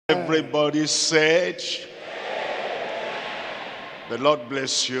Everybody said, the Lord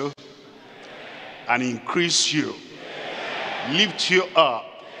bless you and increase you, lift you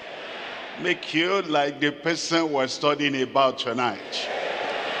up, make you like the person we're studying about tonight.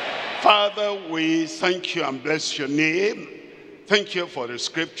 Father, we thank you and bless your name. Thank you for the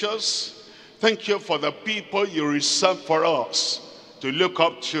scriptures. Thank you for the people you reserve for us to look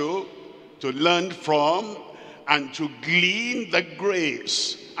up to learn from, and to glean the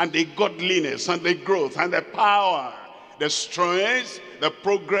grace and the godliness and the growth and the power, the strength, the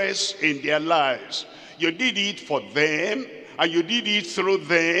progress in their lives. You did it for them, and you did it through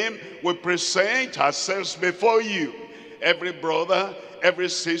them. We present ourselves before you. Every brother, every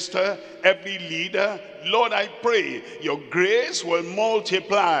sister, every leader, Lord, I pray your grace will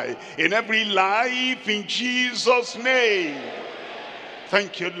multiply in every life in Jesus' name.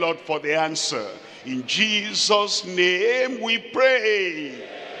 Thank you, Lord, for the answer. In Jesus' name we pray.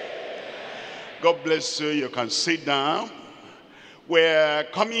 God bless you. You can sit down. We're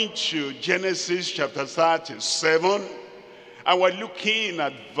coming to Genesis chapter 37, and we're looking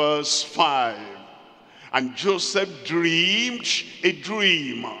at verse 5. And Joseph dreamed a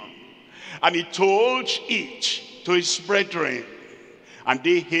dream, and he told it to his brethren, and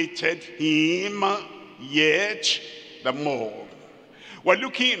they hated him yet the more. We're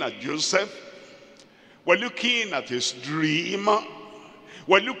looking at Joseph. We're looking at his dream.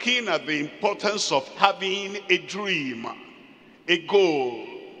 We're looking at the importance of having a dream, a goal,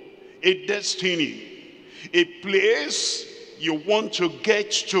 a destiny, a place you want to get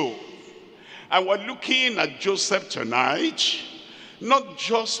to. And we're looking at Joseph tonight, not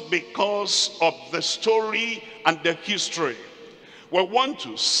just because of the story and the history. We want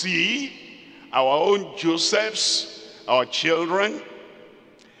to see our own Josephs, our children,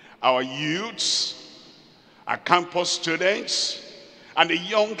 our youths, our campus students, and the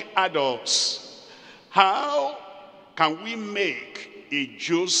young adults. How can we make a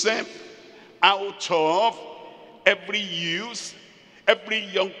Joseph out of every youth, every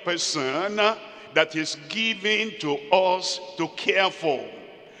young person that is given to us to care for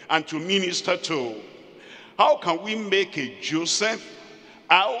and to minister to? How can we make a Joseph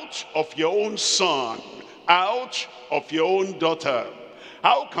out of your own son, out of your own daughter?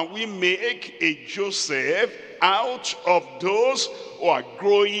 How can we make a Joseph out of those who are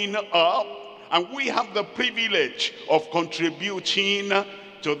growing up and we have the privilege of contributing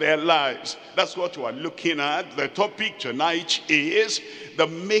to their lives? That's what we are looking at. The topic tonight is the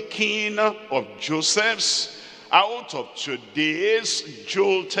making of Josephs out of today's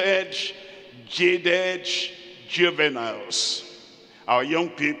jolted, jaded juveniles. Our young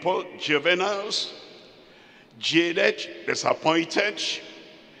people, juveniles, jaded, disappointed,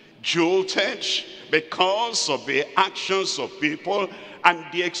 jolted because of the actions of people and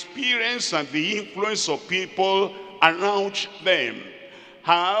the experience and the influence of people around them.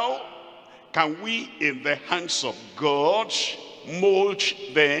 How can we, in the hands of God, mold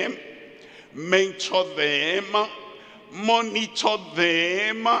them, mentor them, monitor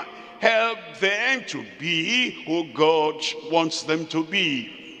them, help them to be who God wants them to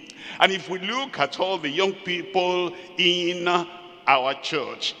be? And if we look at all the young people in our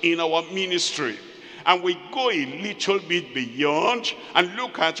church, in our ministry, and we go a little bit beyond and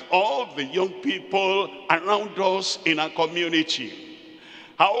look at all the young people around us in our community,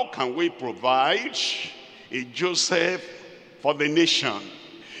 how can we provide a Joseph for the nation,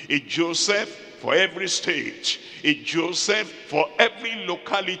 a Joseph for every state, a Joseph for every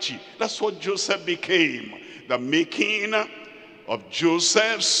locality? That's what Joseph became, the making of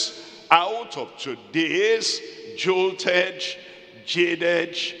Josephs out of today's jolted,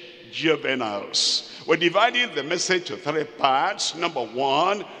 jaded juveniles. We're dividing the message to three parts. Number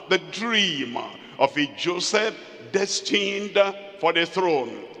one, the dream of a Joseph destined for the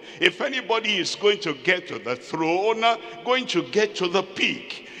throne. If anybody is going to get to the throne, going to get to the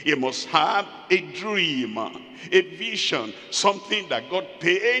peak, he must have a dream, a vision, something that God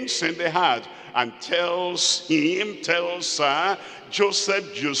paints in the heart and tells him, tells her,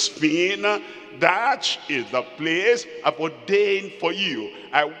 Joseph, Josephine, that is the place I've ordained for you.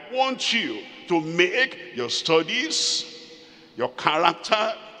 I want you to make your studies, your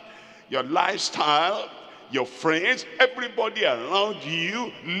character, your lifestyle, your friends, everybody around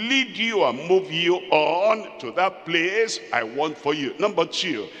you, lead you and move you on to that place I want for you. Number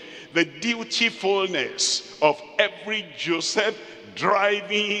two, the dutifulness of every Joseph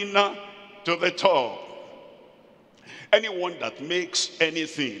driving to the top. Anyone that makes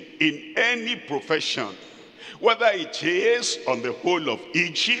anything in any profession, whether it is on the whole of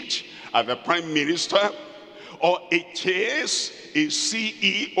Egypt as the prime minister, or it is a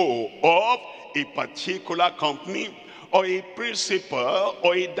CEO of a particular company, or a principal,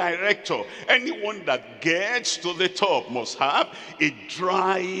 or a director. Anyone that gets to the top must have a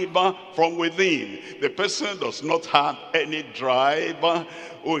drive from within. The person does not have any drive,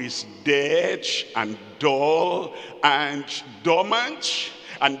 who is dead and dull and dormant,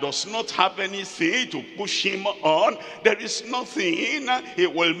 and does not have anything to push him on, there is nothing he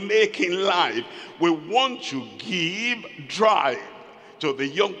will make in life. We want to give drive to the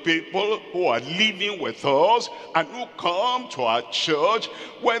young people who are living with us and who come to our church,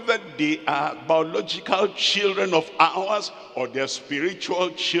 whether they are biological children of ours or they're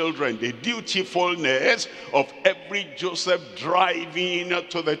spiritual children. The dutifulness of every Joseph driving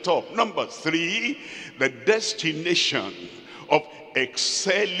to the top. Number 3, the destination of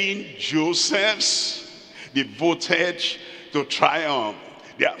excelling Josephs devoted to triumph.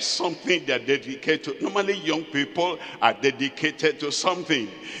 They have something they're dedicated to. Normally young people are dedicated to something.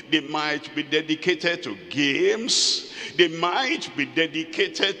 They might be dedicated to games. They might be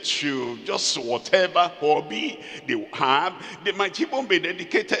dedicated to just whatever hobby they have. They might even be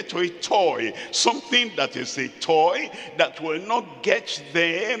dedicated to a toy. Something that is a toy that will not get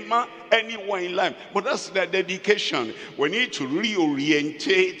them anywhere in life. But that's their dedication. We need to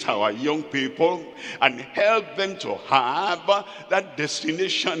reorientate our young people and help them to have that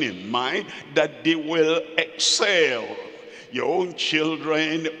destination in mind, that they will excel. Your own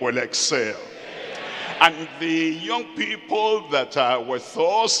children will excel. And the young people that are with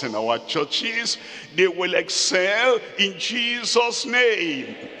us in our churches, they will excel in Jesus'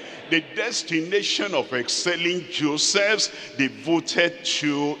 name. The destination of excelling Josephs devoted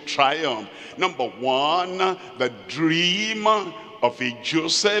to triumph. Number 1, the dream of a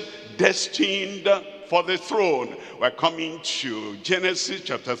Joseph destined for the throne. We're coming to Genesis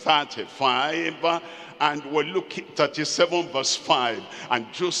chapter 35, and we'll look at 37 verse 5.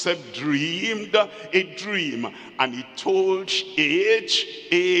 And Joseph dreamed a dream, and he told it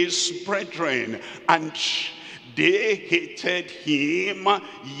his brethren, and they hated him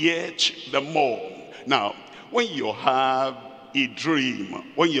yet the more. Now, when you have a dream,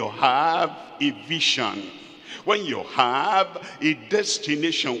 when you have a vision, when you have a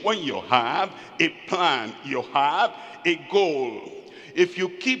destination, when you have a plan, you have a goal, if you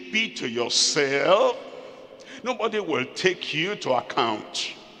keep it to yourself, nobody will take you to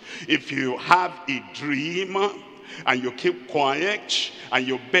account. If you have a dream and you keep quiet and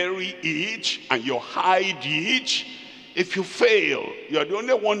you bury it and you hide it, if you fail, you're the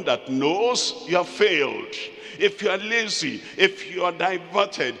only one that knows you have failed. If you are lazy, if you are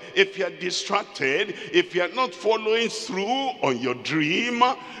diverted, if you are distracted, if you are not following through on your dream,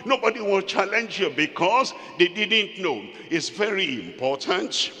 nobody will challenge you because they didn't know. It's very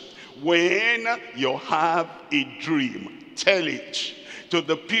important when you have a dream, tell it to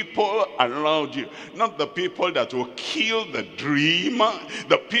the people around you, not the people that will kill the dream,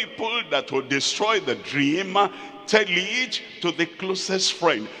 the people that will destroy the dream. Tell it to the closest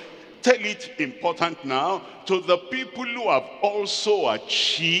friend. Tell it, important now, to the people who have also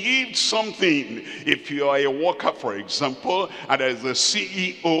achieved something. If you are a worker, for example, and as the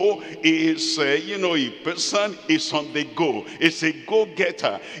CEO is, a person is on the go, is a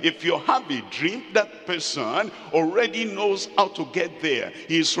go-getter. If you have a dream, that person already knows how to get there.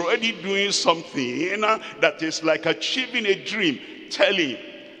 He's already doing something that is like achieving a dream. Tell him,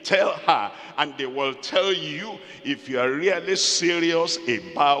 tell her, and they will tell you, if you are really serious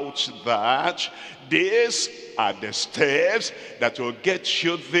about that, these are the steps that will get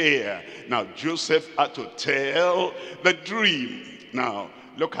you there. Now, Joseph had to tell the dream. Now,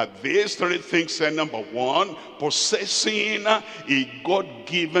 look at these 3 things. Number 1, possessing a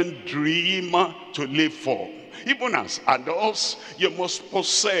God-given dream to live for. Even as adults, you must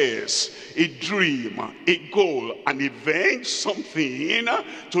possess a dream, a goal, an event, something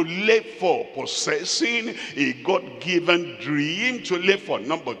to live for. Possessing a God-given dream to live for.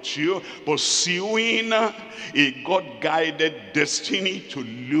 Number 2, pursuing a God-guided destiny to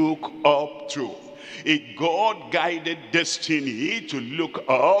look up to. A God-guided destiny to look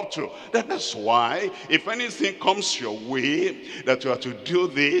up to. That's why if anything comes your way that you have to do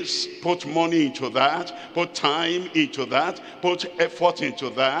this, put money into that, put time into that, put effort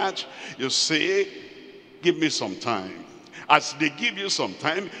into that, you say, give me some time. As they give you some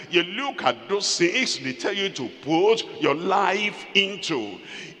time, you look at those things they tell you to put your life into.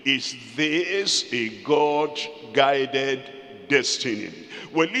 Is this a God-guided destiny?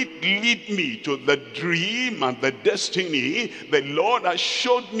 Will it lead me to the dream and the destiny the Lord has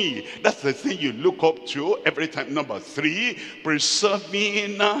showed me? That's the thing you look up to every time. Number 3,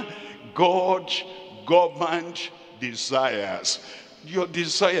 preserving governed desires. Your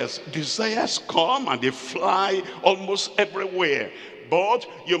desires come and they fly almost everywhere. But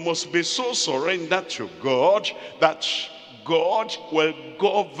you must be so surrendered to God that God will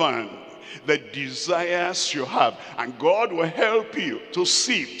govern the desires you have. And God will help you to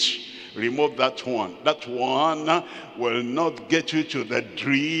sift. Remove that one. That one will not get you to the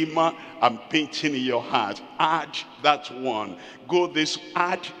dream I'm painting in your heart. Add that one.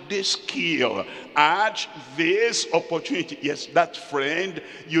 Add this skill. Add this opportunity. Yes, that friend,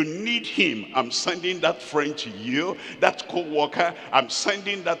 you need him. I'm sending that friend to you. That co-worker, I'm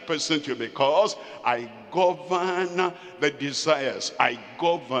sending that person to you, because I govern the desires. I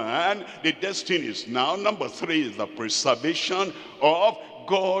govern the destinies. Now, number 3 is the preservation of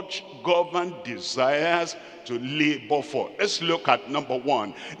God-governed desires to labor for. Let's look at number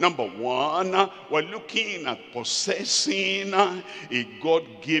 1. Number 1, we're looking at possessing a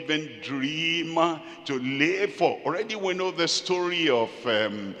God-given dream to live for. Already we know the story of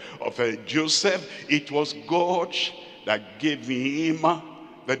Joseph. It was God that gave him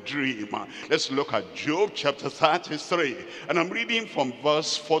the dream. Let's look at Job chapter 33, and I'm reading from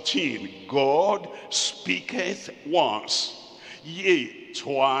verse 14. God speaketh once, yea,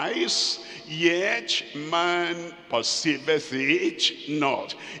 twice, yet man perceiveth it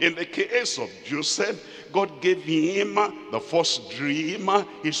not. In the case of Joseph, God gave him the first dream.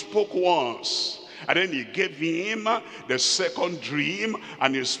 He spoke once, and then he gave him the second dream,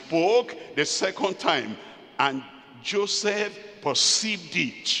 and he spoke the second time. And Joseph perceived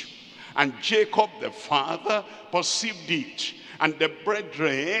it, and Jacob the father perceived it, and the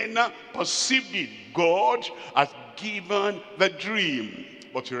brethren perceived it. God has given the dream.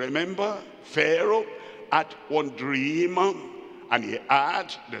 But you remember, Pharaoh had one dream, and he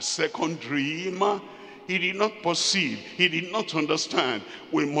had the second dream. He did not perceive, he did not understand.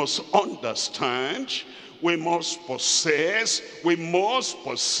 We must understand, we must possess, we must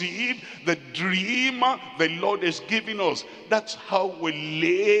perceive the dream the Lord is giving us. That's how we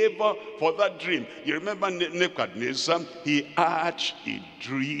live for that dream. You remember Nebuchadnezzar, he had a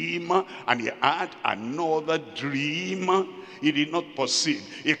dream, and he had another dream. He did not perceive.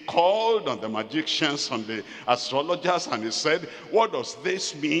 He called on the magicians, on the astrologers, and he said, what does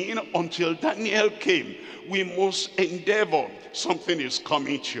this mean? Until Daniel came. We must endeavor. Something is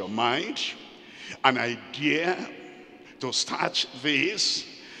coming to your mind, an idea to start this,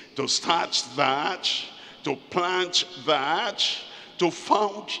 to start that, to plant that, to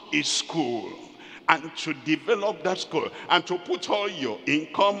found a school, and to develop that school, and to put all your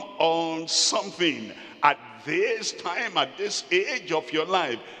income on something at this time, at this age of your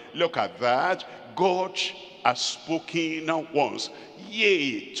life. Look at that. God has spoken once,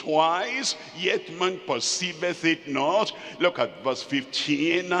 yea, twice, yet man perceiveth it not. Look at verse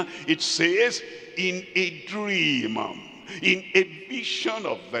 15. It says, in a dream, in a vision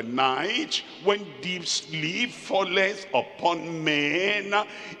of the night, when deep sleep falleth upon men,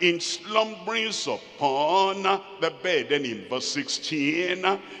 in slumberings upon the bed. Then in verse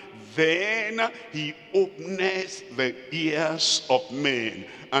 16, then he openeth the ears of men,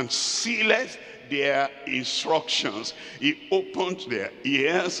 and sealeth their instructions. He opened their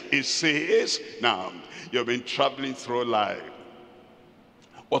ears. It says, now, you've been traveling through life.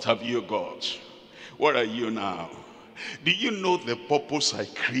 What have you got? Where are you now? Do you know the purpose I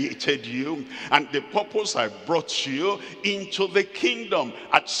created you, and the purpose I brought you into the kingdom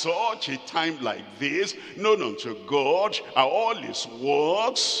at such a time like this? Known unto God are all his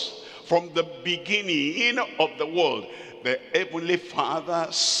works from the beginning of the world. The Heavenly Father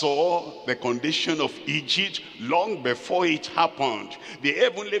saw the condition of Egypt long before it happened. The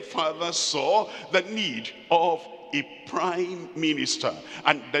Heavenly Father saw the need of a prime minister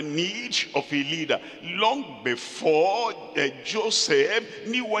and the need of a leader long before Joseph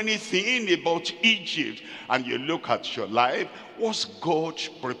knew anything about Egypt. And you look at your life, what's God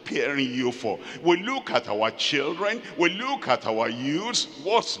preparing you for? We look at our children, we look at our youths,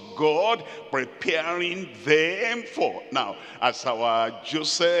 what's God preparing them for? Now, as our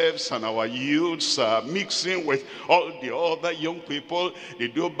Josephs and our youths are mixing with all the other young people, they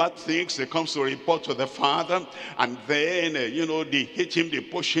do bad things, they come to report to the father, and then, they hit him, they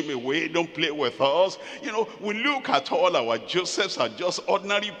push him away, don't play with us. We look at all our Josephs are just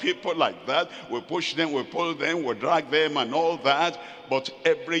ordinary people like that. We push them, we pull them, we drag them and all that. But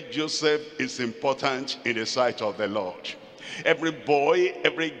every Joseph is important in the sight of the Lord. Every boy,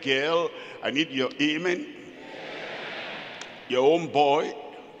 every girl, I need your amen. Your own boy,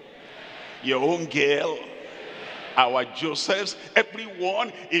 your own girl, our Josephs,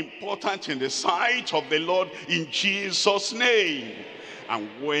 everyone important in the sight of the Lord in Jesus' name. And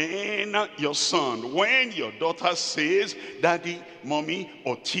when your son, when your daughter says, daddy, mommy,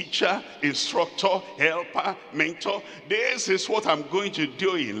 or teacher, instructor, helper, mentor, this is what I'm going to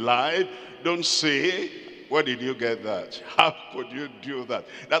do in life, don't say, where did you get that? How could you do that?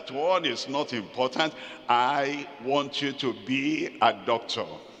 That one is not important. I want you to be a doctor.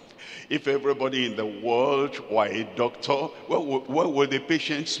 If everybody in the world were a doctor, where will the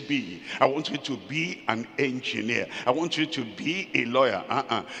patients be? I want you to be an engineer. I want you to be a lawyer.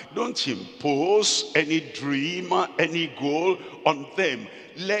 Don't impose any dream, any goal on them.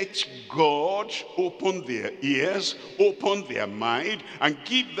 Let God open their ears, open their mind, and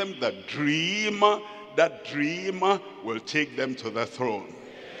give them the dream. That dream will take them to the throne.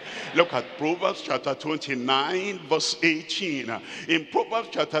 Look at Proverbs chapter 29 verse 18. In Proverbs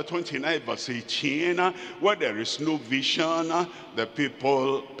chapter 29 verse 18, where there is no vision, the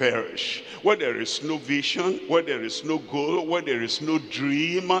people perish. Where there is no vision, where there is no goal, where there is no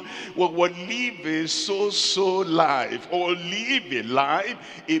dream, we'll live a so-so life, or live a life,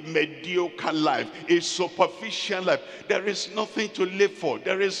 a mediocre life, a superficial life. There is nothing to live for.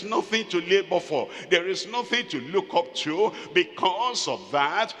 There is nothing to labor for. There is nothing to look up to. Because of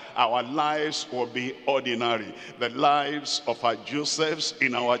that, our lives will be ordinary. The lives of our Josephs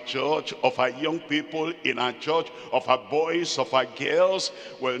in our church, of our young people in our church, of our boys, of our girls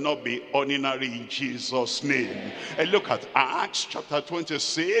will not be ordinary in Jesus' name. And look at Acts chapter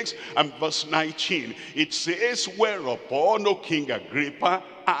 26 and verse 19. It says, whereupon, O King Agrippa,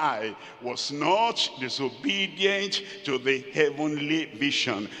 I was not disobedient to the heavenly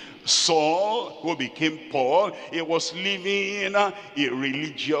vision. Saul, who became Paul, he was living a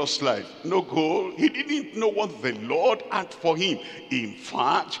religious life. No goal. He didn't know what the Lord had for him. In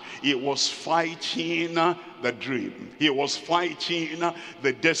fact, he was fighting the dream. He was fighting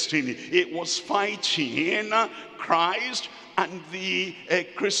the destiny. He was fighting Christ and the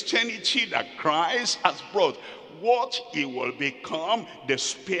Christianity that Christ has brought. What he will become the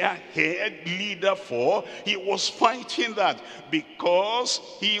spearhead leader for, he was fighting that because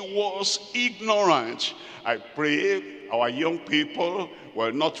he was ignorant. I pray our young people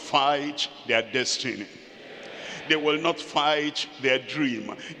will not fight their destiny. They will not fight their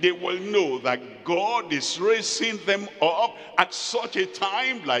dream. They will know that God is raising them up at such a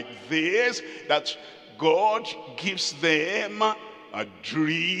time like this, that God gives them a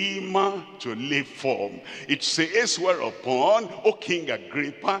dream to live for. It says, whereupon, O King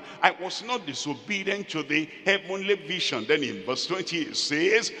Agrippa, I was not disobedient to the heavenly vision. Then in verse 20 it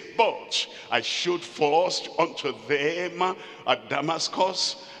says, but I showed first unto them at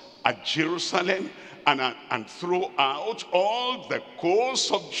Damascus, at Jerusalem, and throughout all the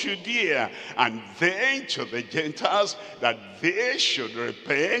coast of Judea, and then to the Gentiles, that they should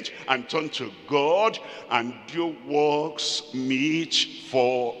repent and turn to God and do works meet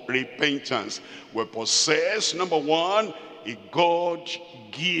for repentance. We possess, number one, a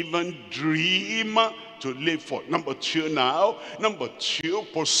God-given dream to live for. Number two,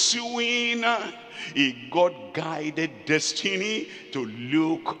 pursuing a God-guided destiny to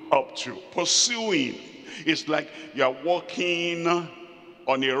look up to. Pursuing. It's like you are walking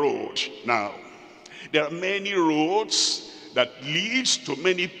on a road. Now, there are many roads that leads to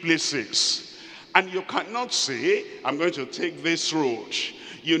many places. And you cannot say, I'm going to take this road.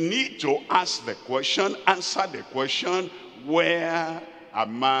 You need to ask the question, answer the question, where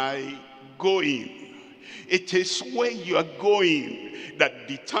am I going? It is where you are going that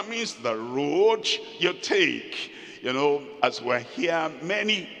determines the road you take. You know, as we're here,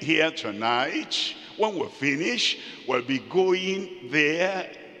 many here tonight, when we finish, we'll be going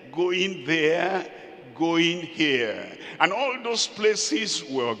there, going there, going here. And all those places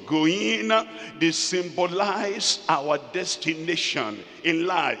we're going, they symbolize our destination in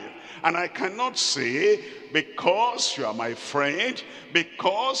life. And I cannot say, because you are my friend,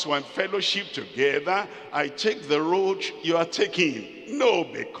 because we're in fellowship together, I take the road you are taking. No,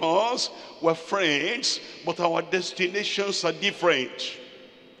 because we're friends, but our destinations are different.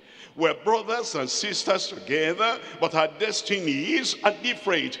 We're brothers and sisters together, but our destinies are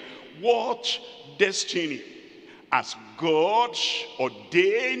different. What destiny has God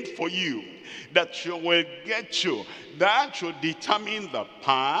ordained for you that you will get to? That will determine the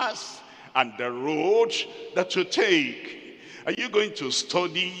path and the road that you take. Are you going to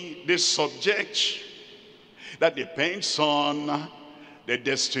study this subject? That depends on the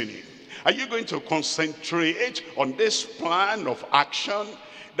destiny. Are you going to concentrate on this plan of action?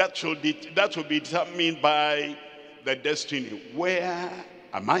 That will be determined by the destiny. Where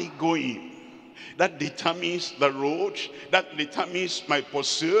am I going? That determines the road. That determines my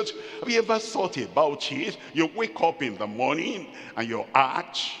pursuit. Have you ever thought about it? You wake up in the morning and you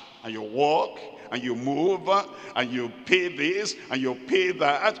act and you walk and you move and you pay this and you pay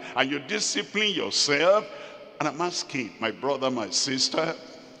that and you discipline yourself. And I'm asking my brother, my sister,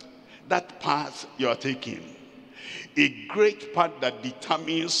 that path you are taking, a great part that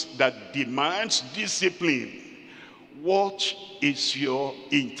determines, that demands discipline. What is your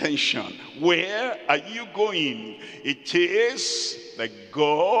intention? Where are you going? It is the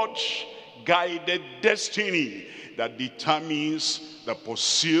God-guided destiny that determines the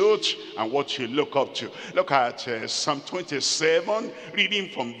pursuit and what you look up to. Look at Psalm 27, reading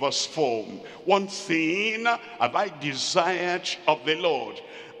from verse 4. One thing have I desired of the Lord,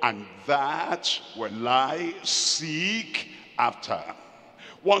 and that will I seek after.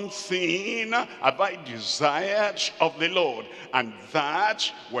 One thing have I desired of the Lord, and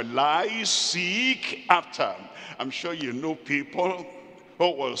that will I seek after. I'm sure you know people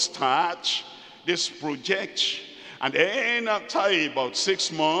who will start this project, and then after about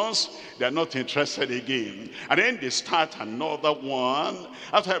 6 months, they're not interested again. And then they start another one.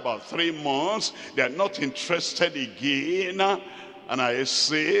 After about 3 months, they're not interested again. And I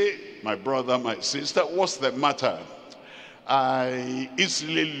say, my brother, my sister, what's the matter? I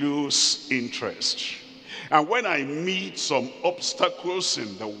easily lose interest. And when I meet some obstacles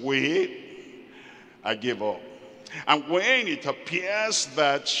in the way, I give up. And when it appears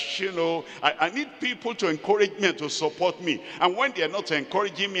that, you know, I need people to encourage me and to support me. And when they are not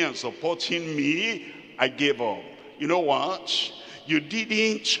encouraging me and supporting me, I give up. You know what? You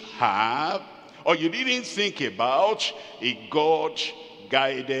didn't have, or you didn't think about a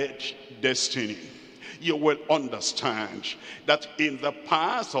God-guided destiny. You will understand that in the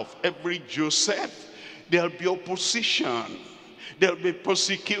path of every Joseph, there'll be opposition, there'll be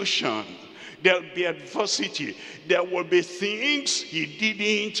persecution, there'll be adversity, there will be things he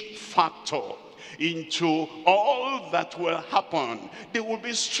didn't factor into all that will happen. They will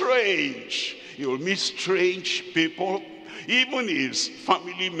be strange. He will meet strange people. Even his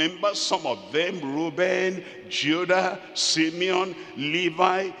family members, some of them, Reuben, Judah, Simeon,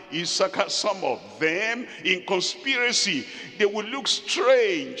 Levi, Issachar, some of them in conspiracy, they will look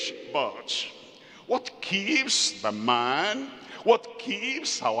strange. But what keeps the man, what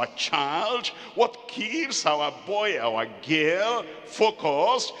keeps our child, what keeps our boy, our girl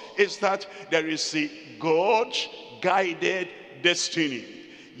focused is that there is a God-guided destiny.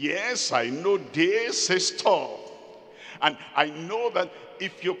 Yes, I know this is tough. And I know that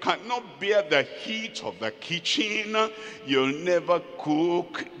if you cannot bear the heat of the kitchen, you'll never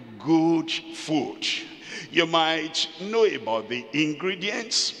cook good food. You might know about the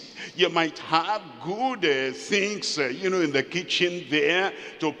ingredients. You might have good things, in the kitchen there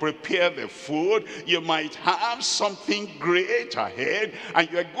to prepare the food. You might have something great ahead, and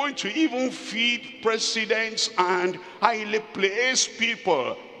you're going to even feed presidents and highly placed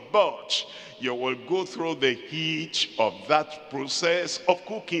people. But you will go through the heat of that process of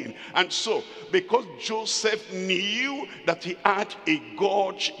cooking. And so, because Joseph knew that he had a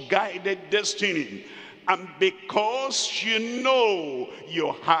God-guided destiny, and because you know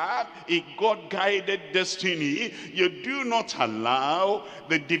you have a God-guided destiny, you do not allow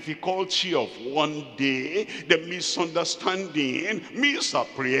the difficulty of one day, the misunderstanding,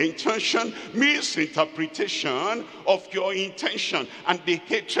 misapprehension, misinterpretation of your intention, and the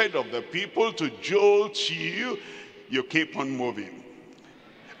hatred of the people to jolt you. You keep on moving.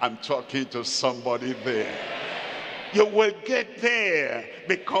 I'm talking to somebody there. You will get there,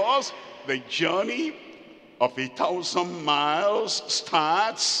 because the journey of 1,000 miles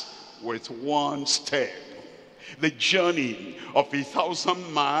starts with one step. The journey of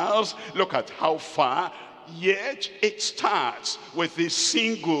 1,000 miles, look at how far, yet it starts with a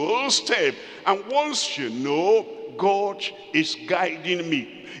single step. And once you know God is guiding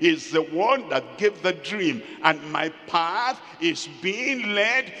me, is the one that gave the dream, and my path is being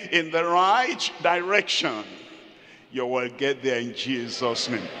led in the right direction, you will get there in Jesus'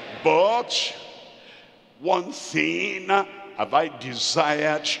 name. But one thing have I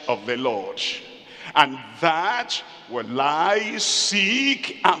desired of the Lord, and that will I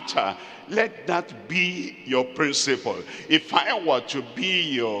seek after. Let that be your principle. If I were to be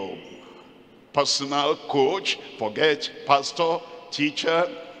your personal coach, forget pastor, teacher,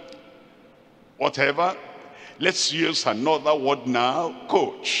 whatever, let's use another word now,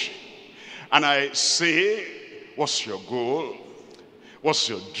 coach. And I say, what's your goal? What's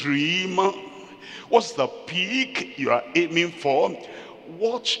your dream? What's the peak you are aiming for?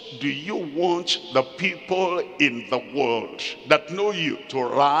 What do you want the people in the world that know you to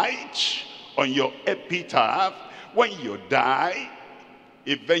write on your epitaph when you die,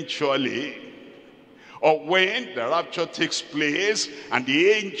 eventually, or when the rapture takes place and the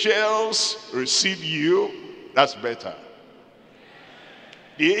angels receive you. That's better.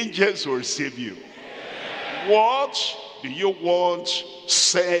 The angels will receive you. What do you want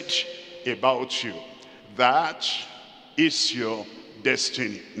said about you? That is your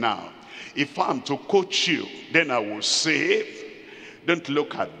destiny. Now, if I'm to coach you, then I will say, don't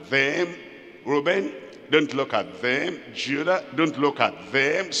look at them, Reuben. Don't look at them, Judah. Don't look at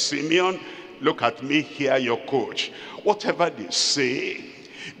them, Simeon. Look at me here, your coach. Whatever they say,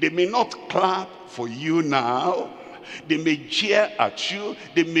 they may not clap for you now. They may jeer at you.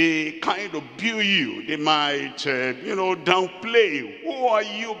 They may kind of boo you. They might, downplay. Who are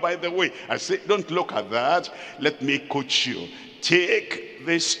you, by the way? I say, don't look at that. Let me coach you. Take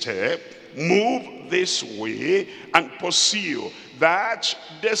this step, move this way, and pursue that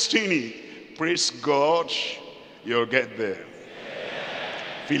destiny. Praise God, you'll get there.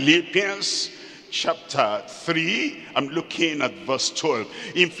 Philippians chapter 3, I'm looking at verse 12.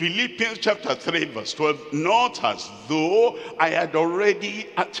 In Philippians chapter 3, verse 12, not as though I had already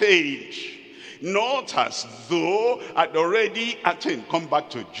attained. Not as though I'd already attained. Come back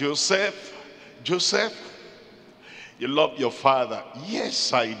to Joseph. Joseph, you love your father.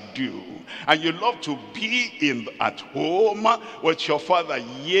 Yes, I do. And you love to be at home with your father.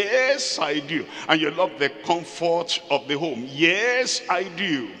 Yes, I do. And you love the comfort of the home. Yes, I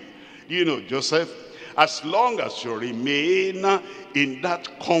do. You know, Joseph, as long as you remain in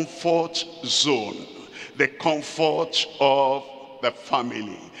that comfort zone, the comfort of the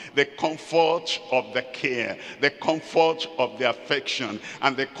family, the comfort of the care, the comfort of the affection,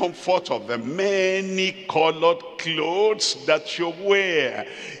 and the comfort of the many colored clothes that you wear,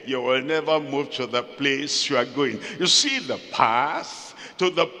 you will never move to the place you are going. You see, the path to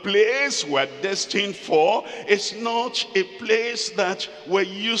the place we're destined for is not a place that we're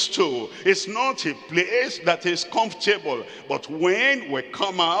used to. It's not a place that is comfortable. But when we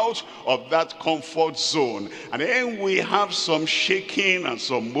come out of that comfort zone, and then we have some shaking and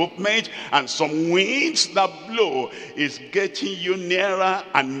some movement and some winds that blow, is getting you nearer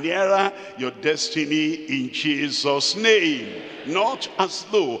and nearer your destiny in Jesus' name. Not as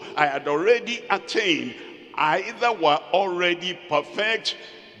though I had already attained. Either were already perfect,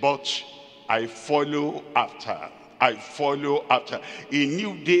 but I follow after. I follow after. A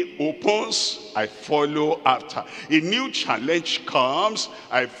new day opens, I follow after. A new challenge comes,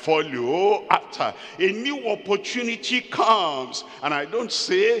 I follow after. A new opportunity comes, and I don't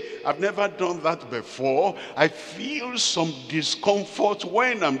say, I've never done that before. I feel some discomfort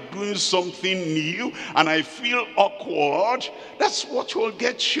when I'm doing something new, and I feel awkward. That's what will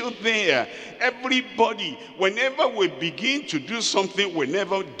get you there. Everybody, whenever we begin to do something we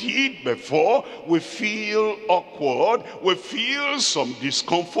never did before, we feel awkward. We feel some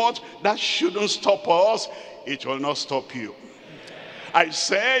discomfort. That shouldn't stop us. It will not stop you. I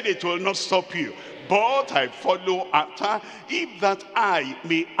said it will not stop you. But I follow after, if that I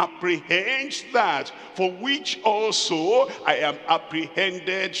may apprehend that for which also I am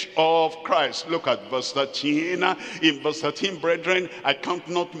apprehended of Christ. Look at verse 13. In verse 13, brethren, I count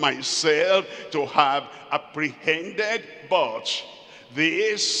not myself to have apprehended, but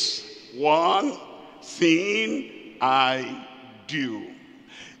this one thing I do.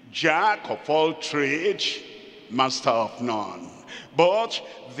 Jack of all trades, master of none. But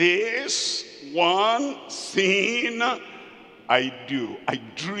this one thing I do. I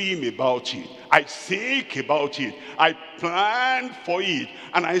dream about it. I think about it. I plan for it.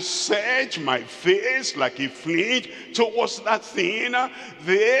 And I set my face like a flint towards that thing.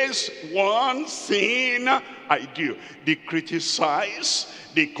 This one thing I do. They criticize,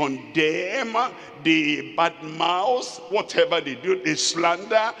 they condemn, they badmouth, whatever they do, they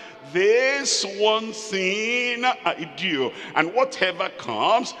slander. This one thing I do. And whatever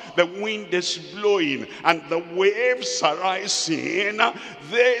comes, the wind is blowing and the waves are rising.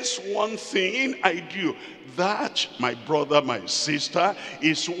 This one thing I do. That, my brother, my sister,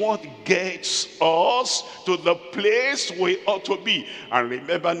 is what gets us to the place we ought to be. And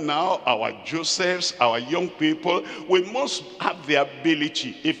remember now, our Josephs, our young people, we must have the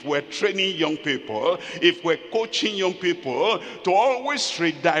ability, if we're training young people, if we're coaching young people, to always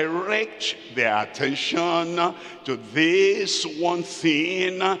redirect their attention to this one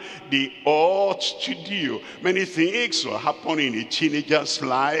thing they ought to do. Many things will happen in a teenager's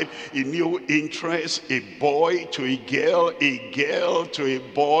life, a new interest, a boy to a girl to a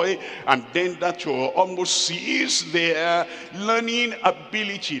boy, and then that will almost seize their learning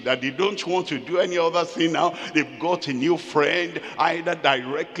ability, that they don't want to do any other thing now now. They've got a new friend, either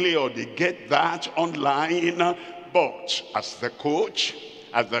directly or they get that online. But as the coach,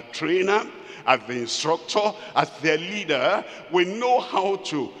 as the trainer, as the instructor, as their leader, we know how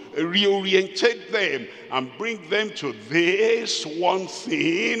to reorientate them and bring them to this one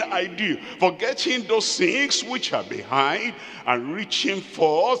thing I do, forgetting those things which are behind and reaching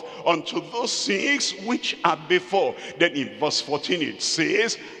forth unto those things which are before. Then in verse 14 it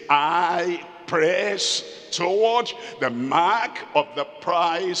says, I press toward the mark of the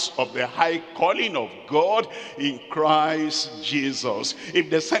prize of the high calling of God in Christ Jesus. If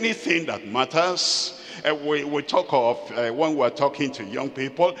there's anything that matters, we talk of, when we're talking to young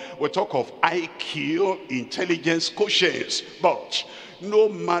people, we talk of IQ, intelligence quotients. But no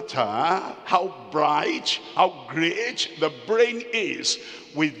matter how bright, how great the brain is,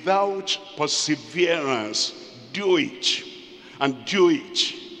 without perseverance, do it, and do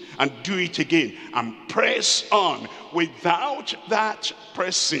it, and do it again, and press on. Without that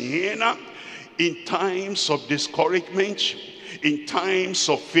pressing, in times of discouragement, in times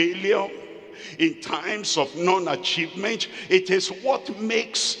of failure, in times of non-achievement, it is what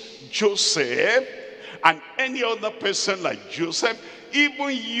makes Joseph and any other person like Joseph,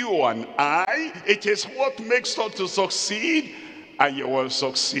 even you and I, it is what makes us to succeed, and you will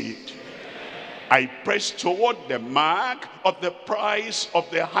succeed. I press toward the mark of the prize of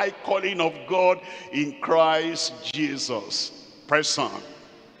the high calling of God in Christ Jesus. Press on.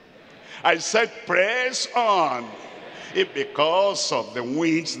 I said press on. If because of the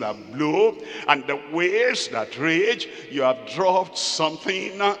winds that blow and the waves that rage, you have dropped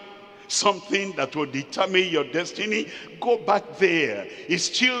something that will determine your destiny, go back there. It's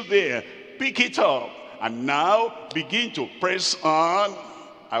still there. Pick it up. And now begin to press on.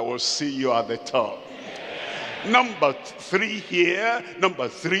 I will see you at the top. Number 3 here. Number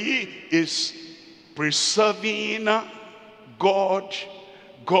 3 is preserving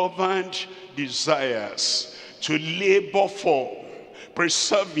God-governed desires to labor for.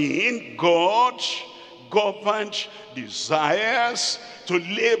 Preserving God-governed desires to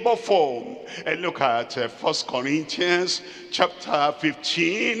labor for. And look at 1 Corinthians chapter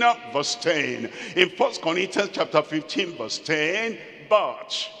 15 verse 10. In 1 Corinthians chapter 15 verse 10,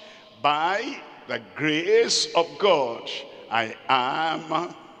 but by the grace of God I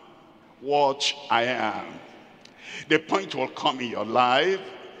am what I am. The point will come in your life,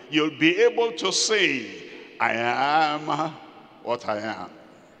 you'll be able to say, I am what I am.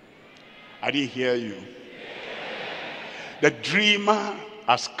 I didn't hear you. The dreamer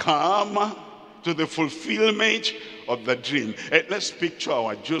has come to the fulfillment of the dream. Let's picture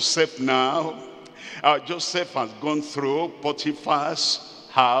our Joseph now. Our Joseph has gone through Potiphar's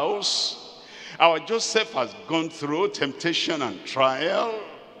house. Our Joseph has gone through temptation and trial.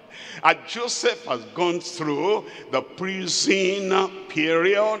 Our Joseph has gone through the prison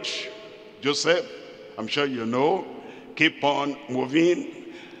period. Joseph, I'm sure you know, keep on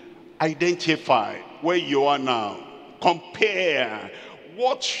moving. Identify where you are now. Compare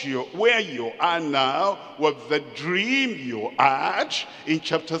where you are now with the dream you had in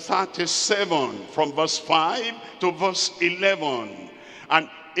chapter 37 from verse 5 to verse 11. And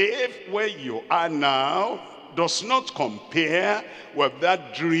if where you are now does not compare with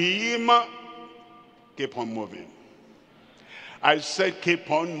that dream, keep on moving. I said keep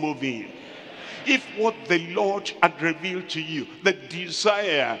on moving. If what the Lord had revealed to you, the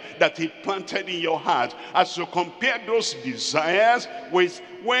desire that he planted in your heart, as you compare those desires with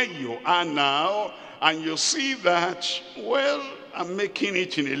where you are now, and you see that, well, I'm making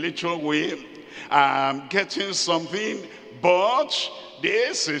it in a little way, I'm getting something, but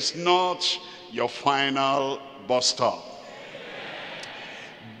this is not your final bus stop.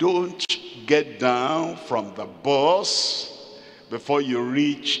 Don't get down from the bus before you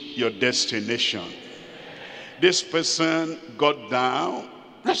reach your destination. This person got down.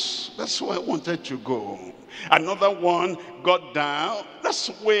 That's where I wanted to go. Another one got down. That's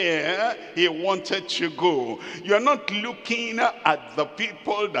where he wanted to go. You're not looking at the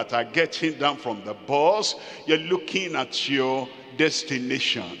people that are getting down from the bus. You're looking at your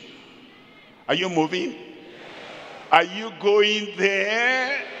destination. Are you moving? Are you going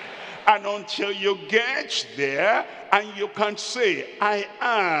there? And until you get there and you can say, I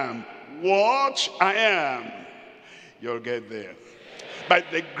am what I am, you'll get there. By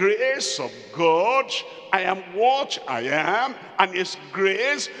the grace of God, I am what I am, and his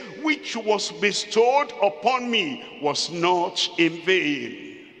grace which was bestowed upon me was not in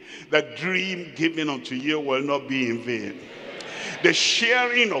vain. The dream given unto you will not be in vain. The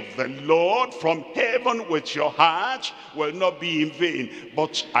sharing of the Lord from heaven with your heart will not be in vain.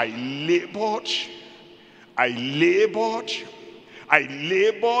 But I labored I labored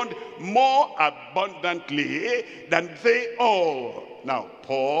more abundantly than they all. Now,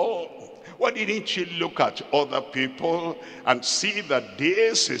 Paul, why didn't you look at other people and see that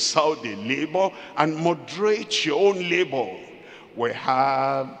this is how they labor and moderate your own labor? We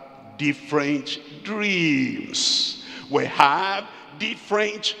have different dreams. We have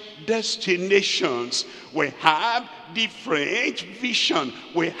different destinations. We have different vision.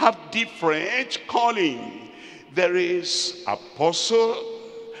 We have different calling. There is apostle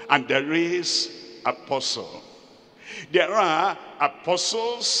and there is apostle. There are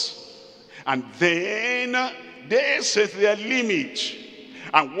apostles, and then this is their limit.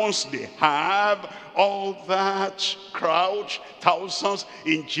 And once they have all that crowd, thousands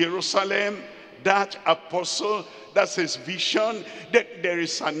in Jerusalem, that apostle, that's his vision, then there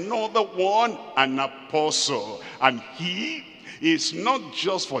is another one, an apostle. And he is not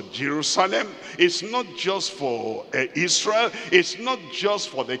just for Jerusalem, it's not just for Israel, it's not just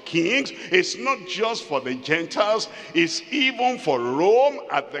for the kings, it's not just for the Gentiles, it's even for Rome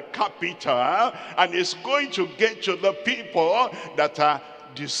at the capital, and it's going to get to the people that are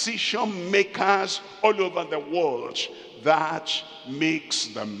decision makers all over the world. That makes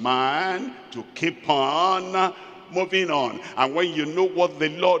the man to keep on moving on. And when you know what the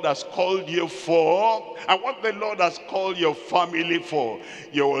Lord has called you for and what the Lord has called your family for,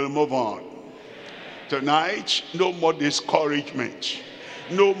 you will move on. Tonight, no more discouragement,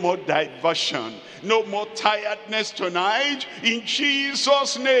 no more diversion, no more tiredness tonight, in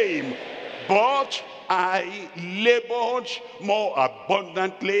Jesus' name. But I labored more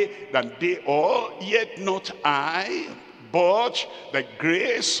abundantly than they all, yet not I, but the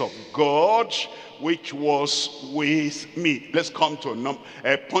grace of God which was with me. Let's come to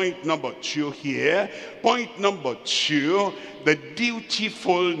point number 2 here. Point number 2, the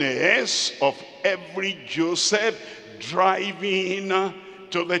dutifulness of every Joseph driving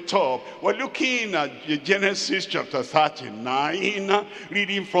to the top. We're looking at Genesis chapter 39,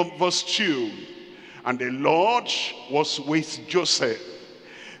 reading from verse 2. And the Lord was with Joseph.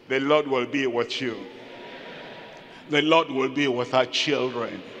 The Lord will be with you. The Lord will be with our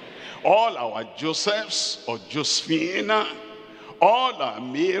children. All our Josephs or Josephine, all our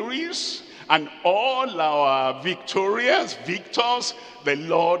Marys, and all our Victorias, Victors, the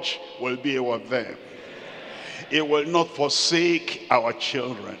Lord will be with them. He will not forsake our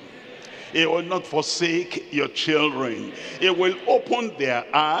children. He will not forsake your children. He will open their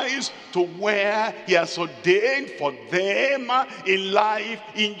eyes to where he has ordained for them in life,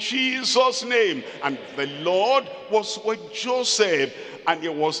 in Jesus' name. And the Lord was with Joseph, and he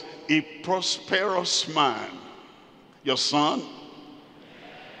was a prosperous man. Your son,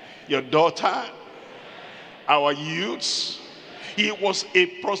 your daughter, our youths, he was a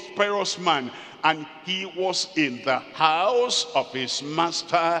prosperous man. And he was in the house of his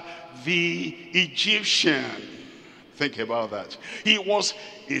master, the Egyptian. Think about that. He was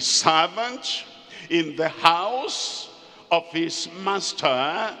a servant in the house of his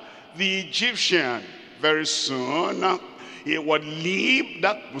master, the Egyptian. Very soon, he would leave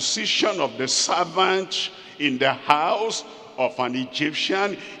that position of the servant in the house of an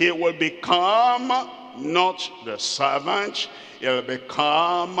Egyptian. He will become not the servant, he will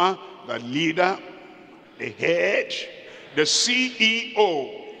become the leader, the head, the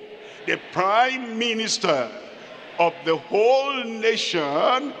CEO, the prime minister of the whole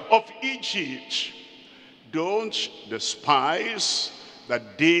nation of Egypt. Don't despise the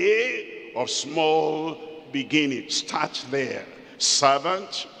day of small beginning. Start there.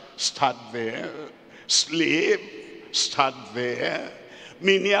 Servant, start there. Slave, start there.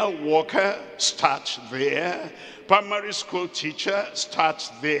 Menial worker, start there. Primary school teacher,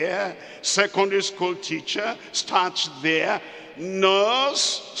 start there. Secondary school teacher, start there.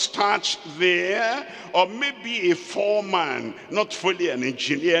 Nurse, start there. Or maybe a foreman, not fully an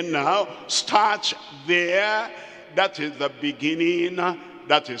engineer now, start there. That is the beginning,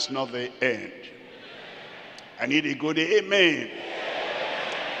 that is not the end. I need a good amen.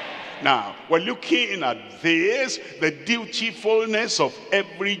 Now, we're looking at this, the dutifulness of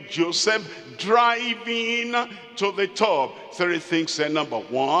every Joseph driving to the top. 3 things there. Number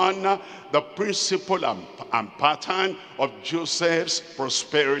 1, the principle and pattern of Joseph's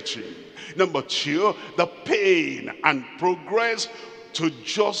prosperity. Number 2, the pain and progress to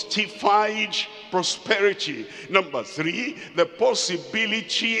justified prosperity. Number 3, the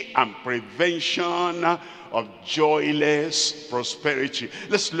possibility and prevention of joyless prosperity.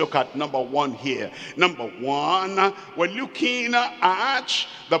 Let's look at number 1 here. Number 1, we're looking at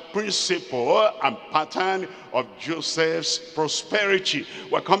the principle and pattern of Joseph's prosperity.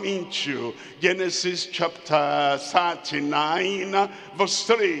 We're coming to Genesis chapter 39, verse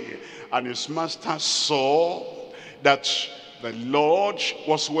 3. And his master saw that the Lord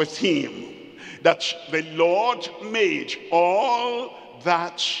was with him, that the Lord made all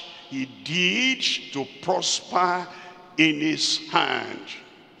that he did to prosper in his hand.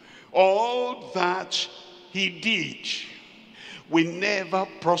 All that he did. We never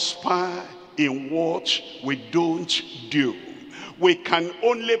prosper in what we don't do. We can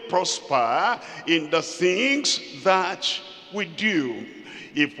only prosper in the things that we do.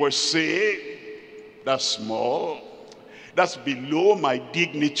 If we say, that's small, that's below my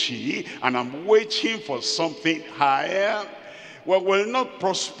dignity, and I'm waiting for something higher, we will not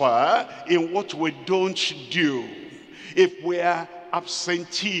prosper in what we don't do. If we are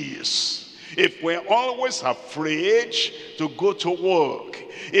absentees, if we're always afraid to go to work,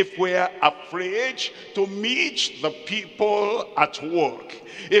 if we're afraid to meet the people at work,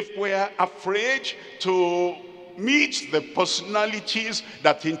 if we're afraid to meet the personalities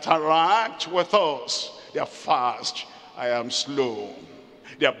that interact with us, they're fast, I am slow.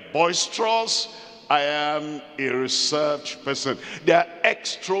 They're boisterous, I am a reserved person. They're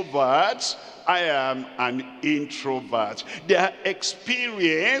extroverts, I am an introvert. They're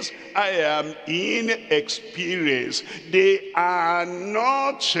experienced, I am inexperienced. They are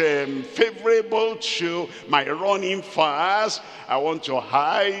not favorable to my running fast. I want to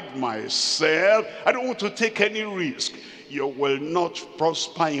hide myself. I don't want to take any risk. You will not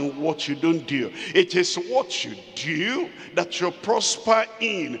prosper in what you don't do. It is what you do that you prosper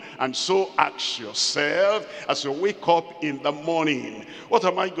in. And so ask yourself as you wake up in the morning, what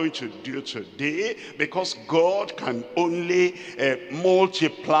am I going to do today? Because God can only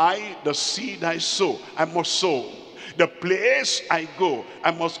multiply the seed I sow. I must sow. The place I go,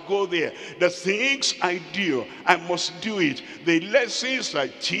 I must go there. The things I do, I must do it. The lessons I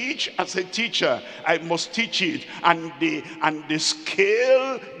teach as a teacher, I must teach it. And the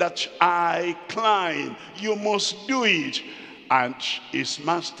scale that I climb, you must do it. And his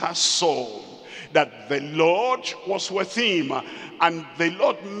master saw that the Lord was with him, and the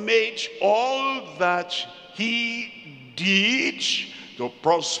Lord made all that he did to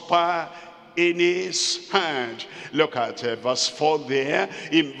prosper in his hand. Look at verse 4 there.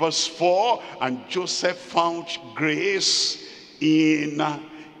 In verse 4, and Joseph found grace in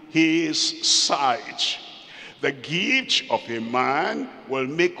his sight. The gift of a man will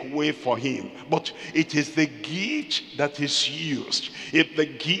make way for him, but it is the gift that is used. If the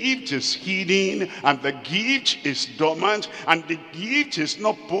gift is hidden and the gift is dormant and the gift is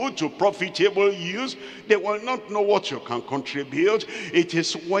not put to profitable use, they will not know what you can contribute. It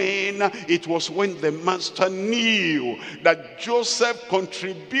was when the master knew that Joseph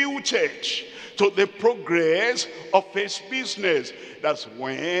contributed to the progress of his business. That's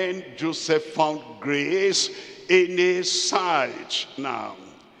when Joseph found grace in his sight. Now,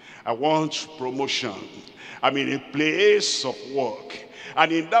 I want promotion. I'm in a place of work.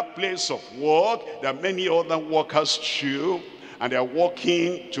 And in that place of work, there are many other workers too. And they're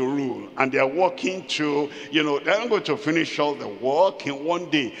working to rule. And they're working to, they're not going to finish all the work in one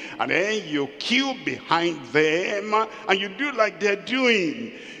day. And then you queue behind them and you do like they're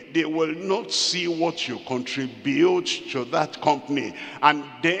doing. They will not see what you contribute to that company. And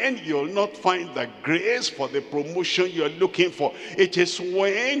then you'll not find the grace for the promotion you're looking for. It is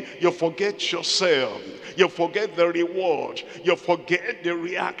when you forget yourself. You forget the reward. You forget the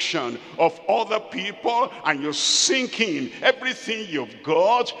reaction of other people, and you're sinking everything you've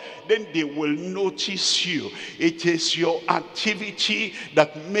got. Then they will notice you. It is your activity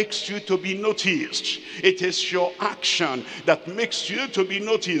that makes you to be noticed. It is your action that makes you to be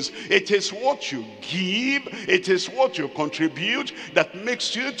noticed. It is what you give, it is what you contribute that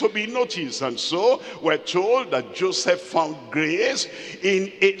makes you to be noticed. And so we're told that Joseph found grace in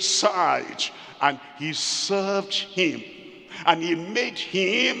his sight, and he served him, and he made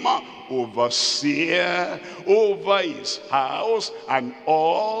him overseer over his house, and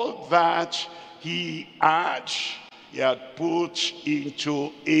all that he had put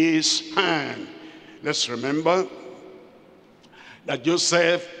into his hand. Let's remember that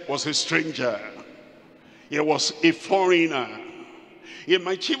Joseph was a stranger. He was a foreigner. He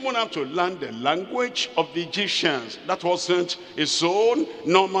might even have to learn the language of the Egyptians. That wasn't his own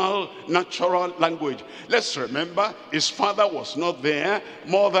normal, natural language. Let's remember, his father was not there,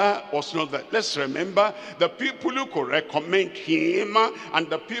 mother was not there. Let's remember, the people who could recommend him and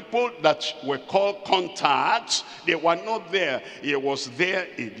the people that were called contacts, they were not there. He was there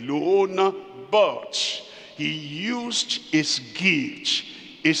alone, but he used his gift,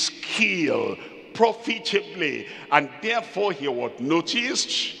 his skill, profitably, and therefore he was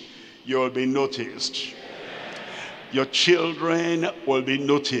noticed. You will be noticed. Your children will be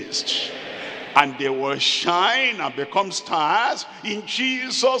noticed, and they will shine and become stars in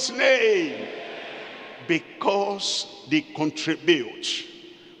Jesus' name, because they contribute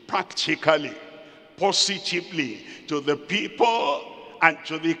practically, positively to the people and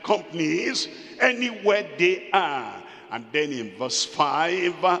to the companies anywhere they are. And then in verse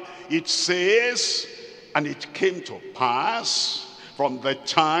 5, it says, and it came to pass from the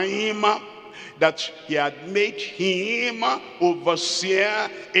time that he had made him overseer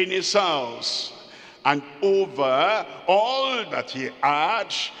in his house, and over all that he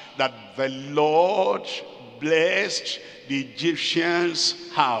had, that the Lord blessed the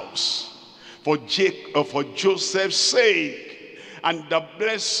Egyptian's house for Joseph's sake. And the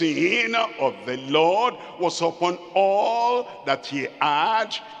blessing of the Lord was upon all that he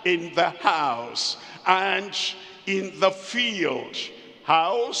had in the house and in the field.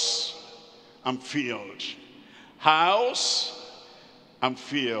 House and field. House and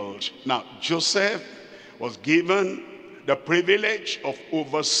field. Now, Joseph was given the privilege of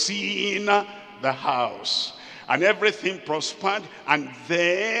overseeing the house, and everything prospered. And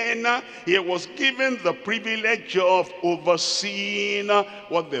then he was given the privilege of overseeing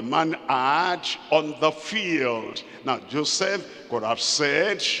what the man had on the field. Now, Joseph could have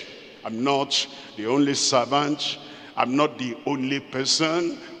said, I'm not the only servant, I'm not the only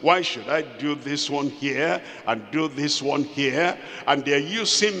person. Why should I do this one here and do this one here? And they're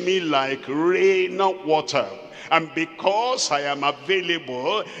using me like rain water. And because I am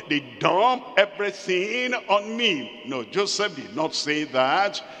available, they dump everything on me. No, Joseph did not say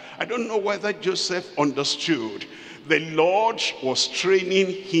that. I don't know whether Joseph understood. The Lord was training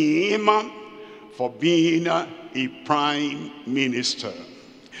him for being a prime minister.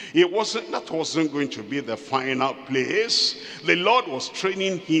 That wasn't going to be the final place. The Lord was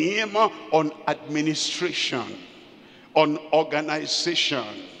training him on administration, on organization,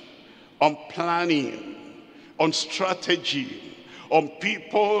 on planning, on strategy, on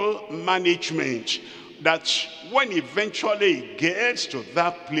people management, that when eventually he gets to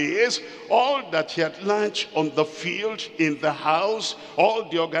that place, all that he had learned on the field, in the house, all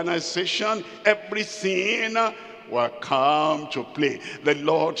the organization, everything will come to play. The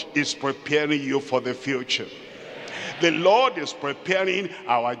Lord is preparing you for the future. The Lord is preparing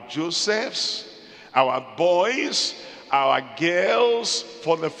our Josephs, our boys, our girls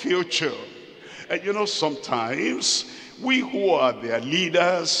for the future. And you know, sometimes we who are their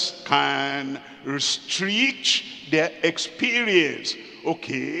leaders can restrict their experience.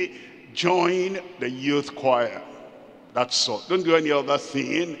 Okay, join the youth choir. That's all. Don't do any other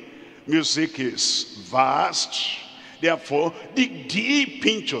thing. Music is vast. Therefore, dig deep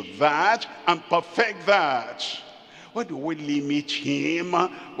into that and perfect that. Why do we limit him?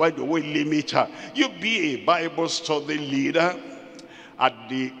 Why do we limit her? You be a Bible study leader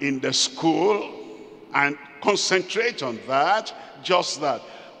in the school and concentrate on that, just that.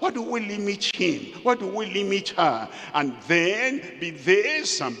 Why do we limit him? Why do we limit her? And then be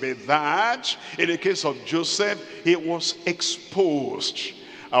this and be that. In the case of Joseph, he was exposed.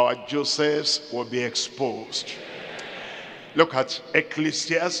 Our Josephs will be exposed. Look at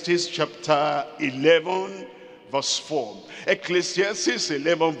Ecclesiastes chapter 11, verse 4. Ecclesiastes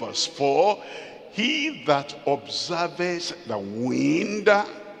 11, verse 4. He that observeth the wind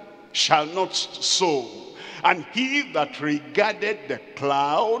shall not sow, and he that regardeth the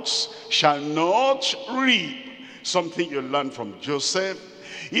clouds shall not reap. Something you learn from Joseph.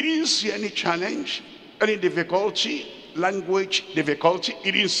 He didn't see any challenge, any difficulty, language difficulty.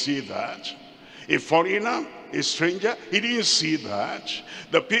 He didn't see that. A foreigner, a stranger, he didn't see that.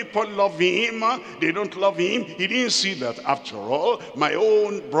 The people love him, they don't love him. He didn't see that. After all, my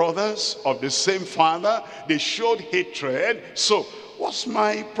own brothers of the same father, they showed hatred. So what's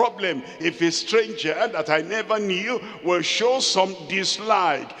my problem if a stranger that I never knew will show some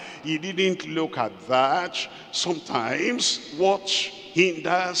dislike? He didn't look at that. Sometimes what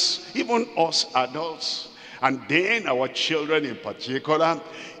hinders even us adults, and then our children in particular,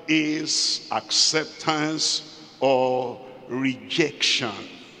 is acceptance or rejection.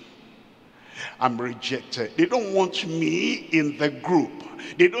 I'm rejected. They don't want me in the group.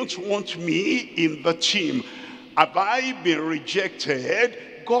 They don't want me in the team. Have I been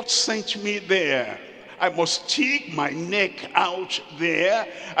rejected? God sent me there. I must stick my neck out there.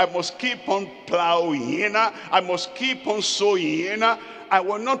 I must keep on plowing. I must keep on sowing. I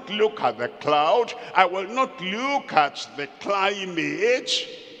will not look at the cloud. I will not look at the climate.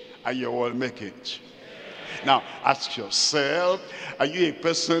 And you will make it. Now, ask yourself, are you a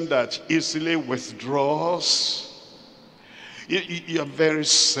person that easily withdraws? You're very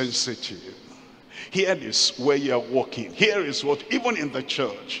sensitive. Here is where you're walking. Here is what, even in the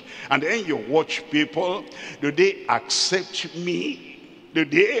church. And then you watch people. Do they accept me? Do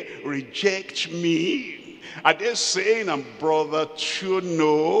they reject me? Are they saying I'm brother to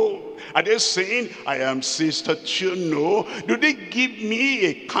know? Are they saying I am sister to know? Do they give me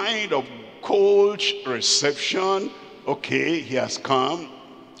a kind of cold reception? Okay, he has come.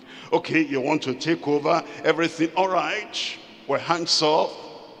 Okay, you want to take over everything. All right, well, hands off.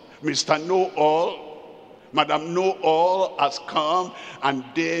 Mr. Know-All, Madam Know-All has come, and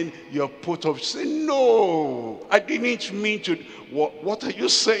then you're put off. Say, no, I didn't mean to. What are you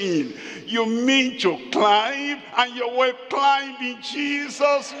saying? You mean to climb, and you will climb in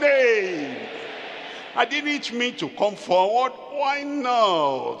Jesus' name. I didn't mean to come forward. Why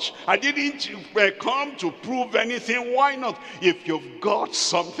not? I didn't come to prove anything. Why not? If you've got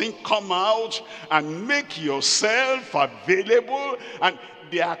something, come out and make yourself available, and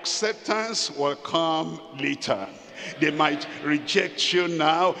the acceptance will come later. They might reject you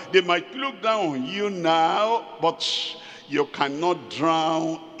now. They might look down on you now, but you cannot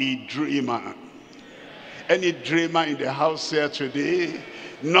drown a dreamer. Any dreamer in the house here today,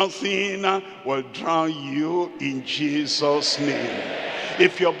 nothing will drown you in Jesus' name.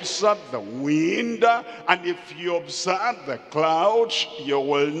 If you observe the wind and if you observe the clouds, you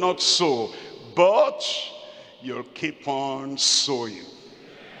will not sow, but you'll keep on sowing.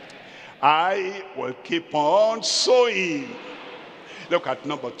 I will keep on sowing. Look at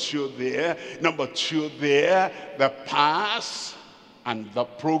number 2 there. Number 2 there, the path and the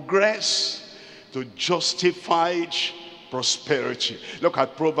progress to justified prosperity. Look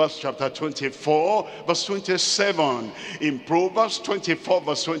at Proverbs chapter 24, verse 27. In Proverbs 24,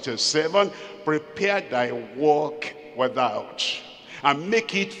 verse 27, prepare thy work without, and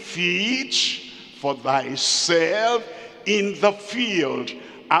make it fit for thyself in the field.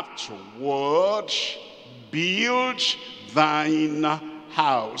 Afterward, build thine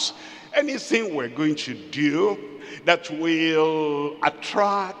house. Anything we're going to do that will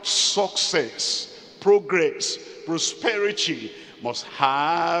attract success, progress, prosperity, must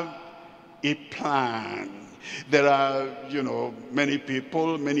have a plan. There are, many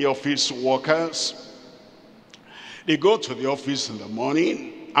people, many office workers. They go to the office in the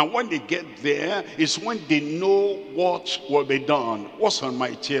morning, and when they get there, it's when they know what will be done. What's on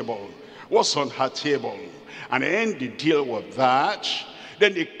my table? What's on her table? And then they deal with that.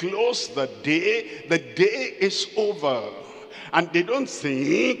 Then they close the day. The day is over. And they don't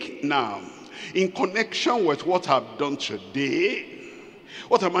think, now, in connection with what I've done today,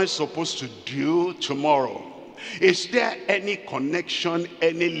 what am I supposed to do tomorrow? Is there any connection,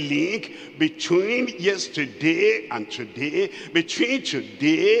 any link between yesterday and today, between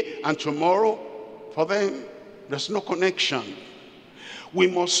today and tomorrow? For them, there's no connection. We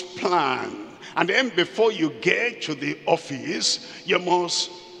must plan. And then before you get to the office, you must,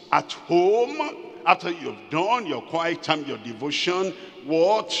 at home, after you've done your quiet time, your devotion,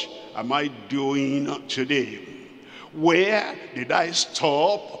 what am I doing today? Where did I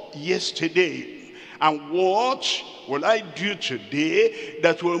stop yesterday? And what will I do today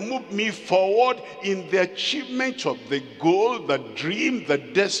that will move me forward in the achievement of the goal, the dream, the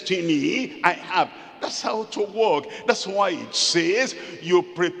destiny I have? That's how to work. That's why it says you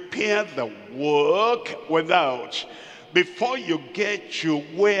prepare the work without. Before you get to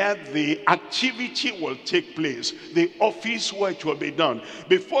where the activity will take place, the office where it will be done,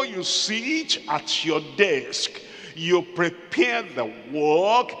 before you sit at your desk, you prepare the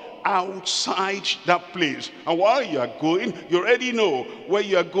work outside that place. And while you are going, you already know where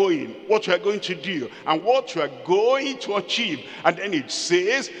you are going, what you are going to do, and what you are going to achieve. And then it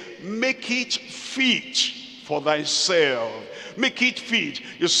says, make it fit for thyself. Make it fit.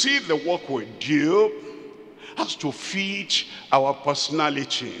 You see, the work we do has to fit our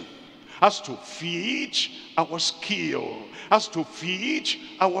personality, has to fit our skill, has to fit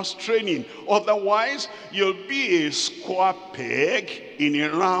our training. Otherwise, you'll be a square peg in a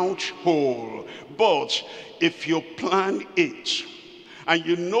round hole. But if you plan it, and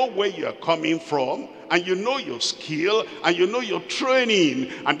you know where you are coming from, and you know your skill, and you know your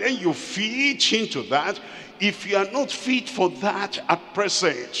training, and then you fit into that. If you are not fit for that at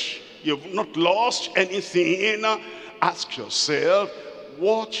present, you've not lost anything, ask yourself,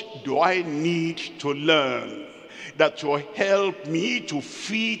 what do I need to learn that will help me to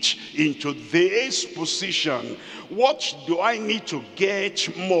fit into this position? What do I need to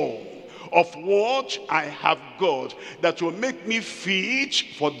get more of what I have got that will make me fit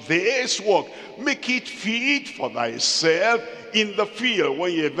for this work? Make it fit for thyself in the field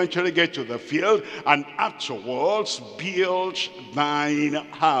when you eventually get to the field, and afterwards build thine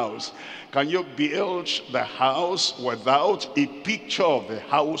house. Can you build the house without a picture of the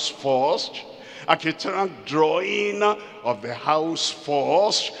house first? Architectural drawing of the house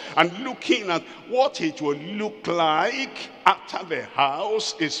first, and looking at what it will look like after the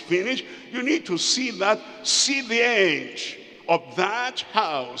house is finished. You need to see that, see the edge of that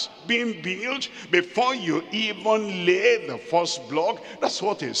house being built before you even lay the first block. That's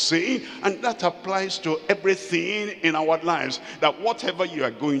what he's saying, and that applies to everything in our lives, that whatever you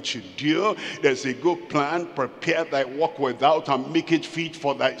are going to do, there's a good plan. Prepare thy work without and make it fit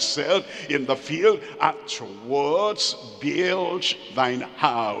for thyself in the field. Afterwards build thine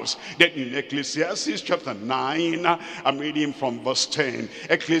house. Then in Ecclesiastes chapter 9, I'm reading from verse 10.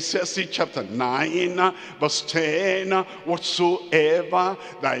 Ecclesiastes chapter 9 verse 10, whatsoever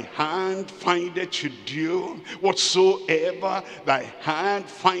thy hand findeth to do, whatsoever thy hand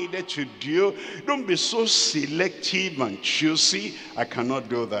findeth to do. Don't be so selective and choosy. I cannot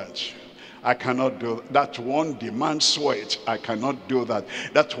do that. I cannot do that. That one demands sweat. I cannot do that.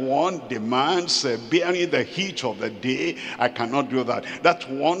 That one demands bearing the heat of the day. I cannot do that. That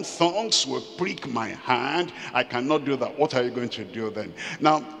one thorns will prick my hand. I cannot do that. What are you going to do then?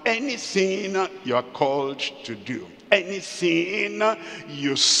 Now, anything you are called to do, anything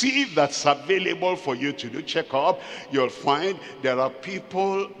you see that's available for you to do, check up, you'll find there are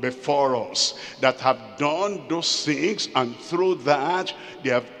people before us that have done those things, and through that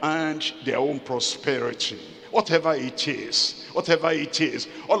they have earned their own prosperity. Whatever it is,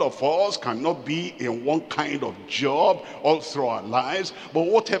 all of us cannot be in one kind of job all through our lives, but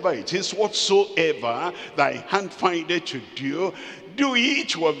whatever it is, whatsoever thy hand findeth to do, do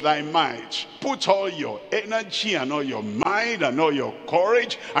it with thy might. Put all your energy and all your mind and all your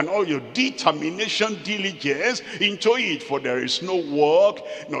courage and all your determination, diligence into it. For there is no work,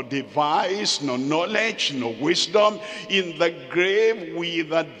 no device, no knowledge, no wisdom in the grave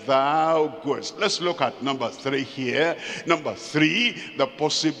whither thou goest. Let's look at number 3 here. Number 3, the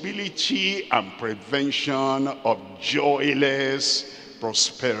possibility and prevention of joyless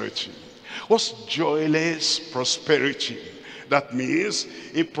prosperity. What's joyless prosperity? That means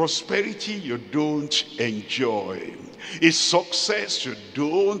a prosperity you don't enjoy, a success you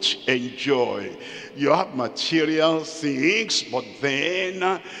don't enjoy. You have material things, but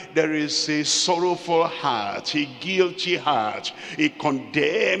then there is a sorrowful heart, a guilty heart, a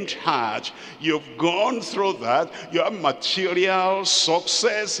condemned heart. You've gone through that. You have material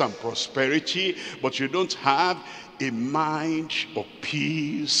success and prosperity, but you don't have a mind of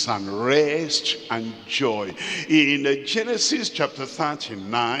peace and rest and joy. In Genesis chapter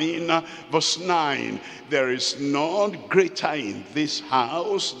 39 verse 9, there is none greater in this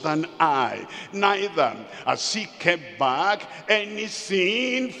house than I, neither has he kept back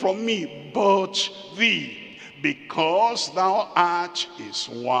anything from me but thee. Because thou art his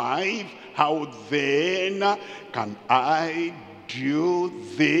wife, how then can I do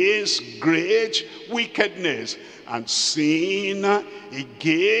this great wickedness and sin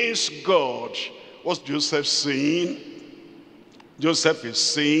against God? What's Joseph saying? Joseph is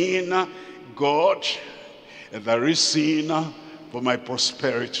saying, God, the reason for my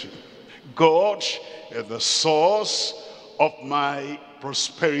prosperity. God is the source of my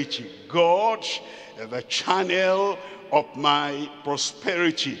prosperity. God is the channel of my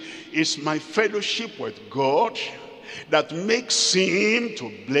prosperity. It's my fellowship with God that makes him to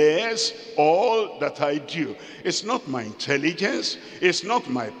bless all that I do. It's not my intelligence, it's not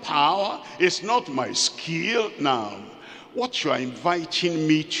my power, it's not my skill. Now, what you are inviting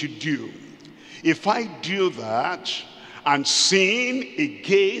me to do, if I do that and sin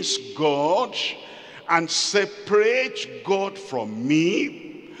against God and separate God from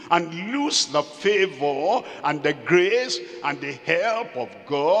me and lose the favor and the grace and the help of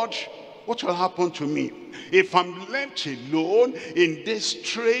God, what will happen to me? If I'm left alone in this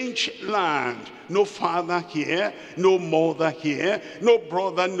strange land, no father here, no mother here, no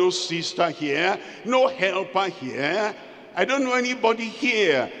brother, no sister here, no helper here, I don't know anybody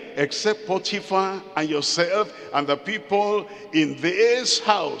here, except Potiphar and yourself and the people in this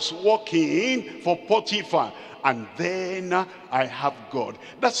house working for Potiphar. And then I have God.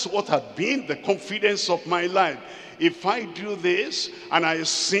 That's what had been the confidence of my life. If I do this and I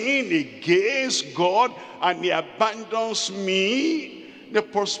sin against God and he abandons me, the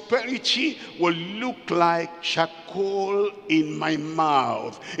prosperity will look like charcoal in my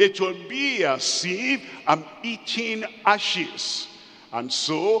mouth. It will be as if I'm eating ashes. And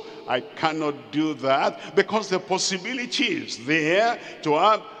so I cannot do that, because the possibility is there to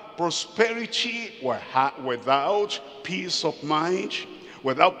have prosperity without peace of mind,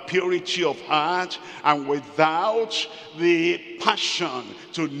 without purity of heart, and without the passion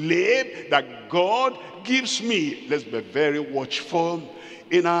to live that God gives me. Let's be very watchful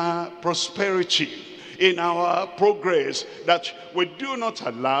in our prosperity, in our progress, that we do not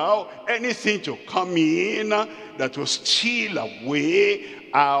allow anything to come in that will steal away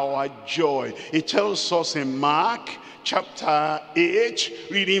our joy. It tells us in Mark chapter 8,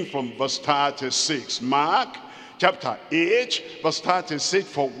 reading from verse 36. Mark chapter 8, verse 36,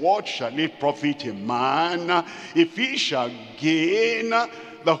 for what shall it profit a man if he shall gain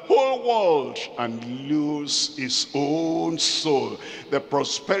the whole world and lose his own soul? The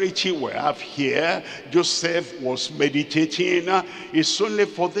prosperity we have here, Joseph was meditating, is only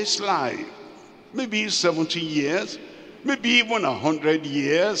for this life. Maybe 70 years, maybe even 100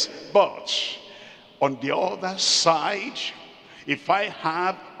 years, but on the other side, if I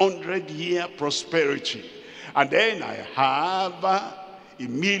have 100-year prosperity, and then I have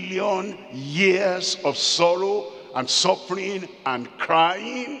 1,000,000 years of sorrow and suffering and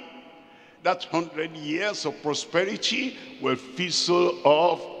crying, that 100 years of prosperity will fizzle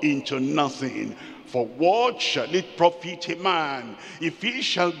off into nothing. For what shall it profit a man if he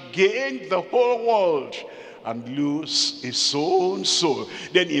shall gain the whole world and lose his own soul?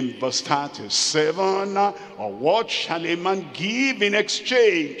 Then in verse 37, or what shall a man give in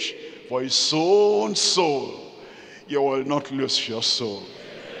exchange for his own soul? You will not lose your soul.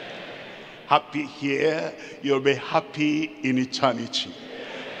 Happy here, you'll be happy in eternity.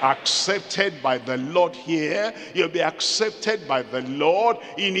 Accepted by the Lord here, you'll be accepted by the Lord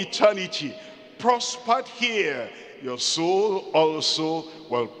in eternity. Prospered here, your soul also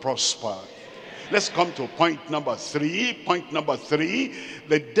will prosper. Let's come to point number 3. Point number 3,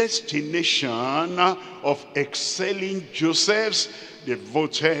 the destination of excelling Josephs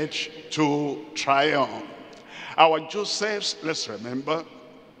devoted to triumph. Our Josephs, let's remember.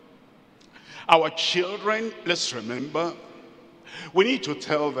 Our children, let's remember. We need to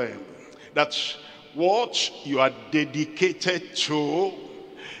tell them that what you are dedicated to,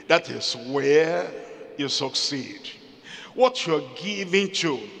 that is where you succeed. What you're giving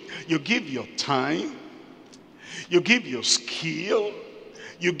to, you give your time, you give your skill,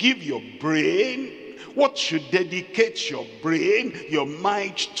 you give your brain. What you dedicate your brain, your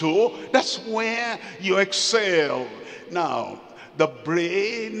mind to, that's where you excel. Now, the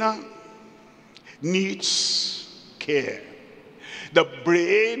brain needs care. The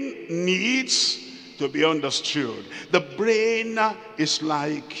brain needs to be understood. The brain is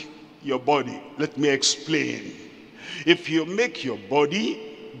like your body. Let me explain. If you make your body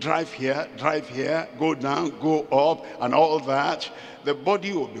drive here, go down, go up, and all that, the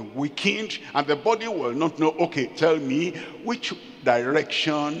body will be weakened, and the body will not know, okay, tell me which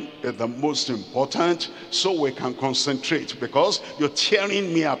direction is the most important so we can concentrate, because you're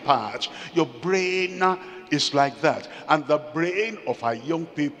tearing me apart. Your brain is like that. And the brain of our young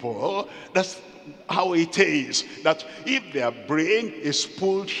people, that's how it is, that if their brain is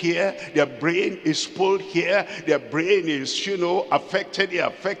pulled here, their brain is pulled here, their brain is, affected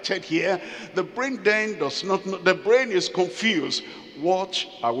here, the brain then does not know, the brain is confused. What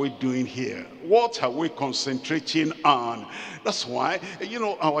are we doing here? What are we concentrating on? That's why,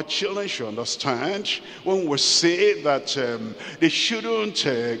 our children should understand when we say that they shouldn't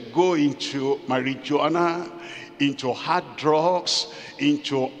go into marijuana, into hard drugs,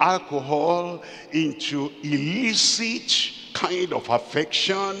 into alcohol, into illicit kind of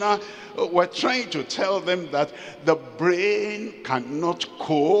affection. We're trying to tell them that the brain cannot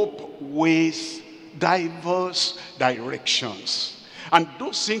cope with diverse directions. And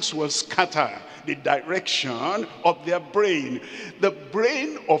those things will scatter the direction of their brain. The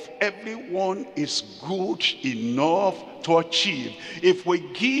brain of everyone is good enough to achieve. If we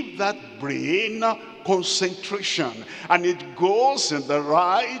give that brain concentration and it goes in the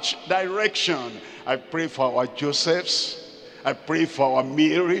right direction. I pray for our Josephs. I pray for our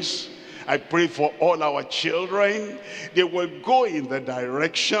Marys. I pray for all our children. They will go in the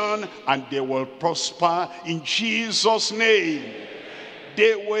direction and they will prosper in Jesus' name.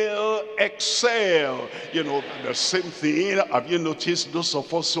 they will excel. You know, the same thing. Have you noticed those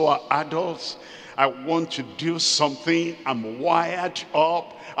of us who are adults? I want to do something, I'm wired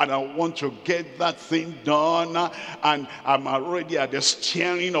up, and I want to get that thing done, and I'm already at the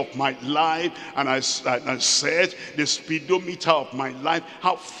steering of my life, and I set the speedometer of my life,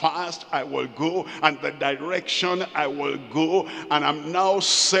 how fast I will go, and the direction I will go, and I'm now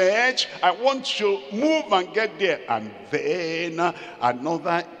set. I want to move and get there, and then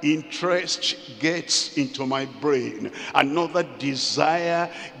another interest gets into my brain, another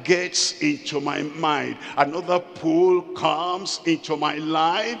desire gets into my mind, another pull comes into my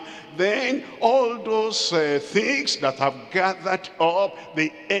life. Then all those things that have gathered up,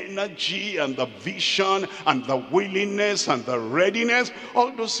 the energy and the vision and the willingness and the readiness,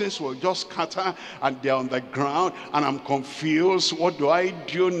 all those things will just scatter, and they're on the ground, and I'm confused. What do I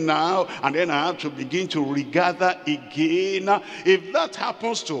do now? And then I have to begin to regather again. If that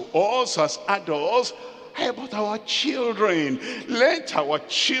happens to us as adults, how about our children? Let our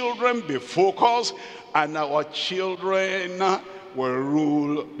children be focused, and our children will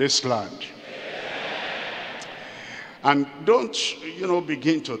rule this land. And don't,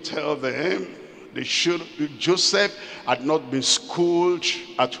 begin to tell them they should. Joseph had not been schooled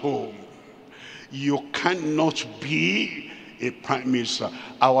at home. You cannot be a prime minister.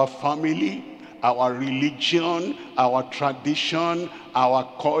 Our family, our religion, our tradition, our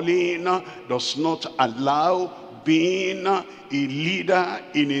calling does not allow being a leader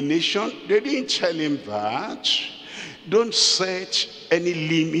in a nation. They didn't tell him that. Don't set any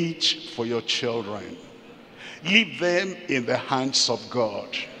limit for your children. Leave them in the hands of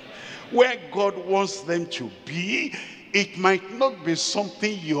God. Where God wants them to be, it might not be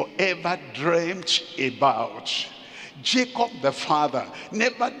something you ever dreamt about. Jacob the father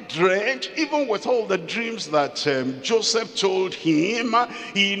never dreamt, even with all the dreams that Joseph told him,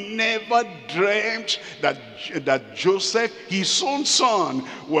 he never dreamt that Joseph, his own son,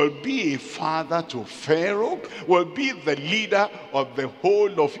 will be a father to Pharaoh, will be the leader of the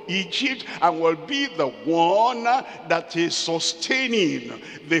whole of Egypt, and will be the one that is sustaining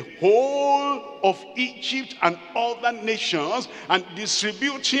the whole of Egypt and other nations, and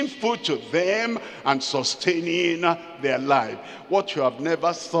distributing food to them and sustaining their life. What you have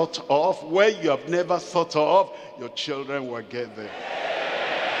never thought of, where you have never thought of, your children will get there.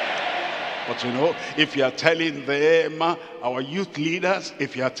 But if you are telling them, our youth leaders,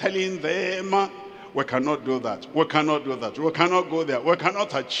 if you are telling them, we cannot do that, we cannot do that, we cannot go there, we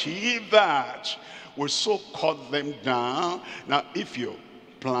cannot achieve that, we so cut them down. Now, if you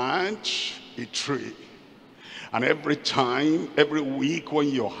plant a tree, and every time, every week when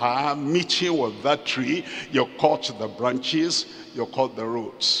you have meeting with that tree, you cut the branches, you cut the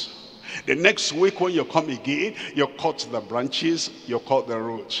roots. The next week when you come again, you cut the branches, you cut the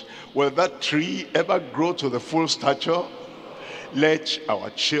roots. Will that tree ever grow to the full stature? Let our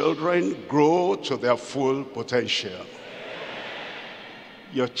children grow to their full potential.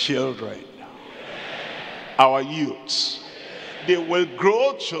 Your children, our youths, they will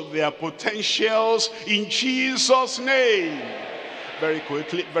grow to their potentials in Jesus' name. Very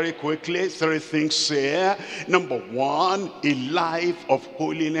quickly, three things here. Number one, a life of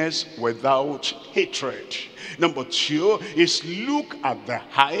holiness without hatred. Number two is look at the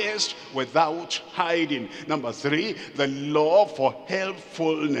highest without hiding. Number three, the love for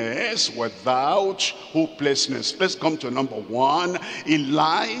helpfulness without hopelessness. Let's come to number one, a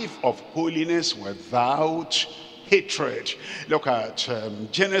life of holiness without hatred. Look at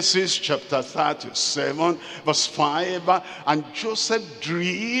Genesis chapter 37 verse 5. And Joseph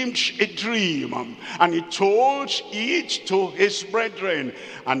dreamed a dream, and he told it to his brethren,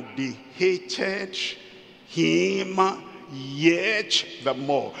 and they hated him yet the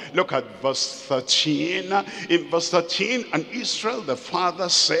more. Look at verse 13. In verse 13, and Israel the father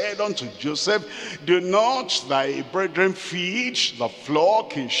said unto Joseph, do not thy brethren feed the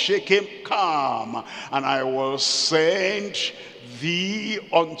flock in Shechem? Come, and I will send thee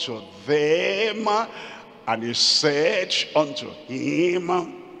unto them. And he said unto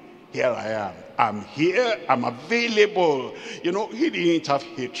him, here I am. I'm here, I'm available. He didn't have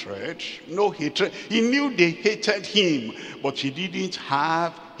hatred, no hatred. He knew they hated him, but he didn't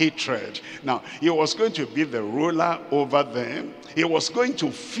have hatred. Now, he was going to be the ruler over them. He was going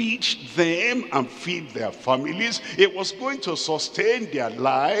to feed them and feed their families. He was going to sustain their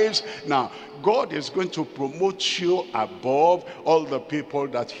lives. Now, God is going to promote you above all the people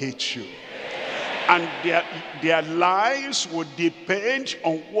that hate you. And their lives will depend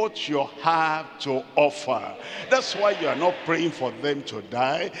on what you have to offer. That's why you are not praying for them to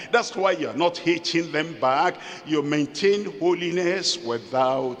die. That's why you are not hating them back. You maintain holiness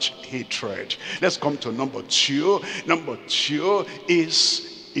without hatred. Let's come to number two. Number two is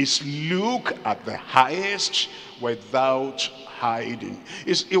look at the highest without hiding.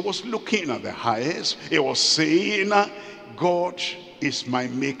 It was looking at the highest. It was saying, God is my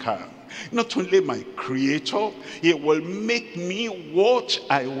maker. Not only my creator, he will make me what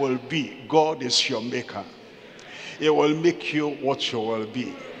I will be. God is your maker. He will make you what you will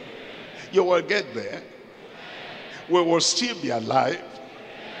be. You will get there. We will still be alive.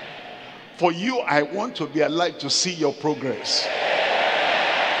 For you, I want to be alive to see your progress.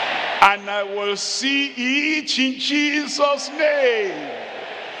 And I will see it in Jesus' name.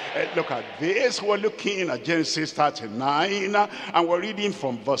 Look at this. We're looking at Genesis 39 and we're reading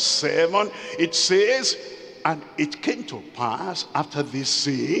from verse 7. It says, and it came to pass after these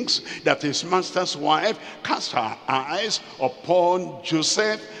things that his master's wife cast her eyes upon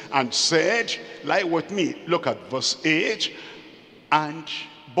Joseph and said, lie with me. Look at verse 8.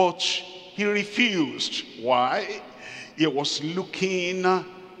 But he refused. Why? He was looking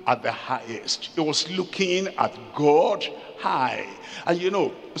at the highest. He was looking at God high. And you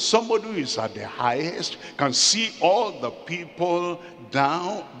know, somebody who is at the highest can see all the people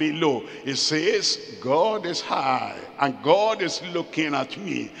down below. It says, God is high and God is looking at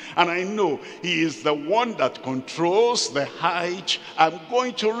me. And I know he is the one that controls the height I'm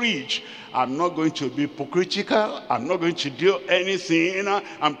going to reach. I'm not going to be hypocritical. I'm not going to do anything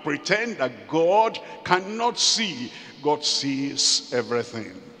and pretend that God cannot see. God sees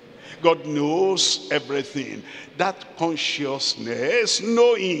everything. God knows everything. That consciousness,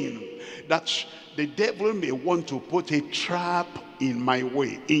 knowing that the devil may want to put a trap in my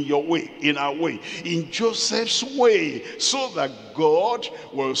way, in your way, in our way, in Joseph's way, so that God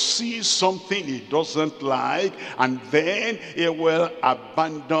will see something he doesn't like, and then he will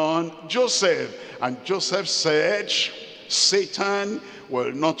abandon Joseph. And Joseph said, Satan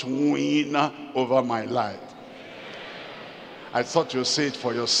will not win over my life. I thought you'd say it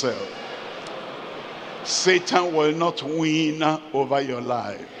for yourself. Satan will not win over your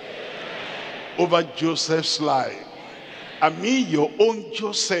life, over Joseph's life. I mean your own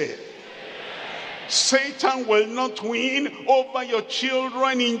Joseph. Satan will not win over your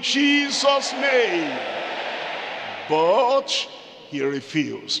children in Jesus' name. But he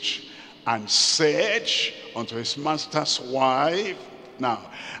refused and said unto his master's wife.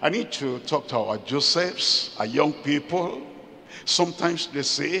 Now, I need to talk to our Josephs, our young people. Sometimes they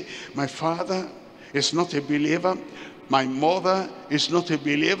say, my father is not a believer, my mother is not a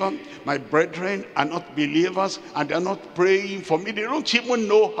believer, my brethren are not believers, and they're not praying for me. They don't even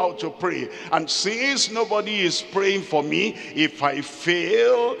know how to pray. And since nobody is praying for me, if I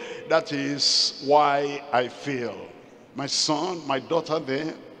fail, that is why I fail. My son, my daughter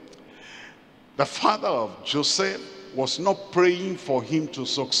there, the father of Joseph was not praying for him to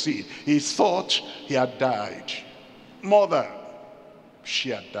succeed. He thought he had died. Mother, she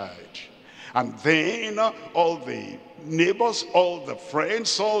had died. And then all the neighbors, all the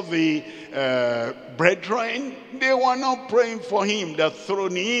friends, all the brethren, they were not praying for him. They're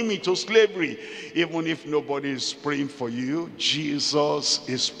throwing him into slavery. Even if nobody is praying for you, Jesus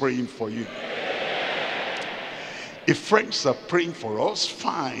is praying for you. If friends are praying for us,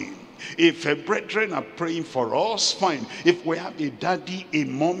 fine. If brethren are praying for us, fine. If we have a daddy, a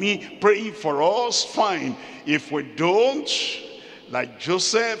mommy praying for us, fine. If we don't, like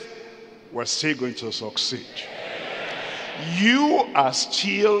Joseph, we're still going to succeed. You are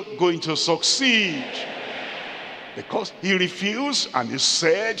still going to succeed. Because he refused, and he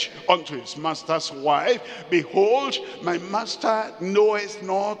said unto his master's wife, behold, my master knoweth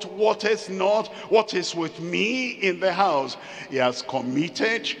not, wotteth not what is with me in the house. He has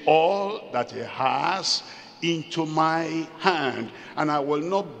committed all that he has into my hand, and I will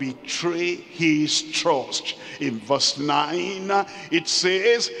not betray his trust. In verse 9, it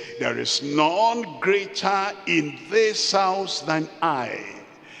says, there is none greater in this house than I.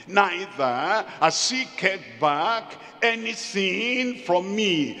 Neither has he kept back anything from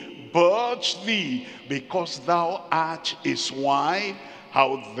me but thee, because thou art his wife.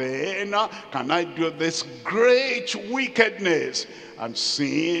 How then can I do this great wickedness and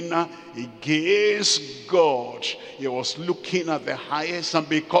sin against God? He was looking at the highest, and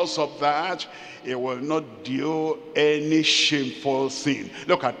because of that, he will not do any shameful thing.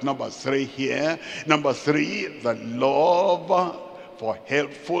 Look at number 3 here. Number 3, the love for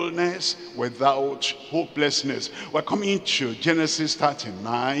helpfulness without hopelessness. We're coming to Genesis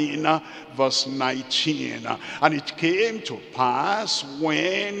 39, verse 19. And it came to pass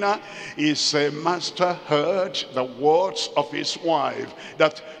when his master heard the words of his wife,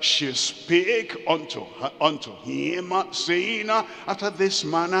 that she spake unto him, saying, after this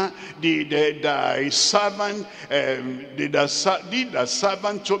manner did thy servant did a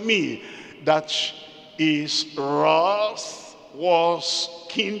servant to me, that his wrath was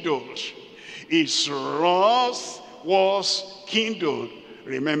kindled. His wrath was kindled.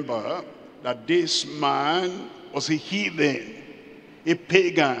 Remember that this man was a heathen, a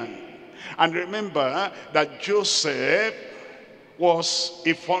pagan. And remember that Joseph was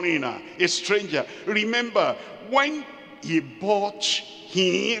a foreigner, a stranger. Remember, when he bought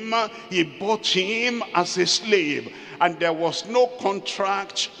him as a slave, and there was no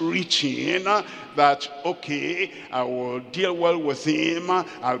contract written that, okay, I will deal well with him,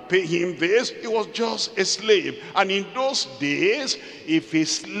 I'll pay him this. He was just a slave. And in those days, if a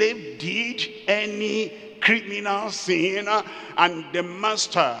slave did any criminal sin and the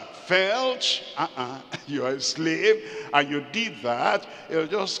master felt, you're a slave and you did that, he'll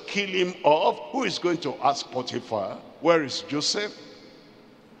just kill him off. Who is going to ask Potiphar, where is Joseph?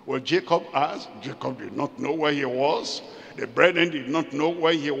 Well, Jacob asked. Jacob did not know where he was. The brethren did not know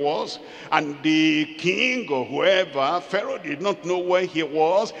where he was. And the king or whoever, Pharaoh, did not know where he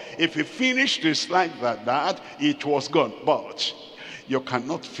was. If he finished his life like that, it was gone. But you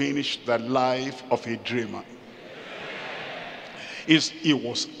cannot finish the life of a dreamer. He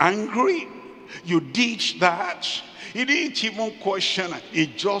was angry. You did that. He didn't even question it. He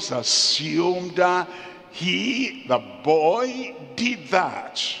just assumed that the boy did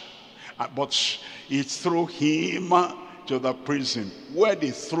that. But he threw him to the prison. Where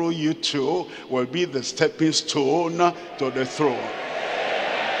they throw you to will be the stepping stone to the throne.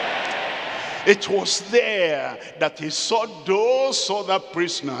 It was there that he saw those other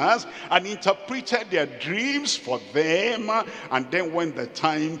prisoners and interpreted their dreams for them. And then when the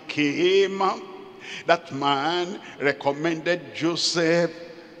time came, that man recommended Joseph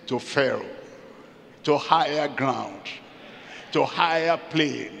to Pharaoh, to higher ground, to higher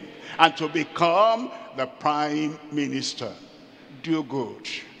plane, and to become the prime minister. Do good.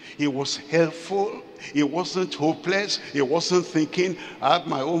 He was helpful. He wasn't hopeless. He wasn't thinking, I have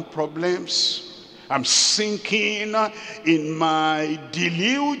my own problems. I'm sinking in my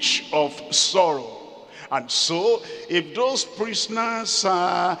deluge of sorrow. And so, if those prisoners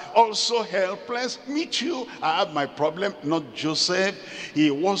are also helpless, me too, I have my problem. Not Joseph.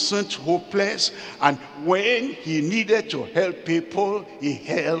 He wasn't hopeless. And when he needed to help people, he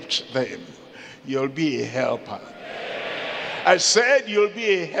helped them. You'll be a helper. I said you'll be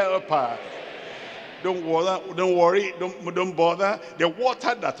a helper. Don't worry, don't bother. The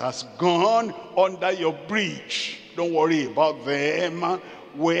water that has gone under your bridge, don't worry about them.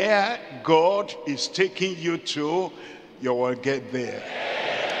 Where God is taking you to, you will get there.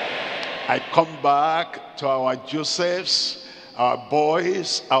 I come back to our Josephs, our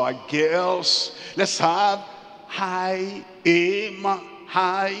boys, our girls. Let's have high aim,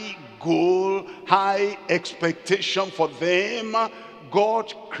 high goal, high expectation for them.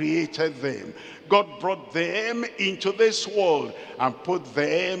 God created them. God brought them into this world and put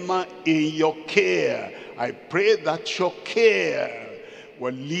them in your care. I pray that your care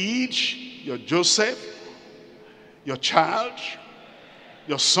will lead your Joseph, your child,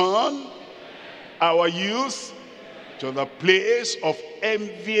 your son, our youth, to the place of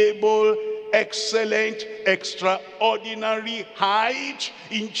enviable, excellent, extraordinary height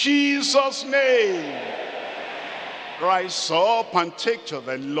in Jesus' name. Rise up and take to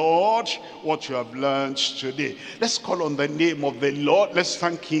the Lord what you have learned today. Let's call on the name of the Lord. Let's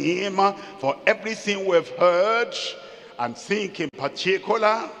thank him for everything we've heard, and think in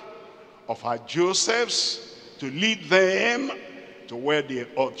particular of our Josephs, to lead them to where they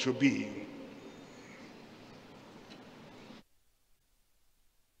ought to be.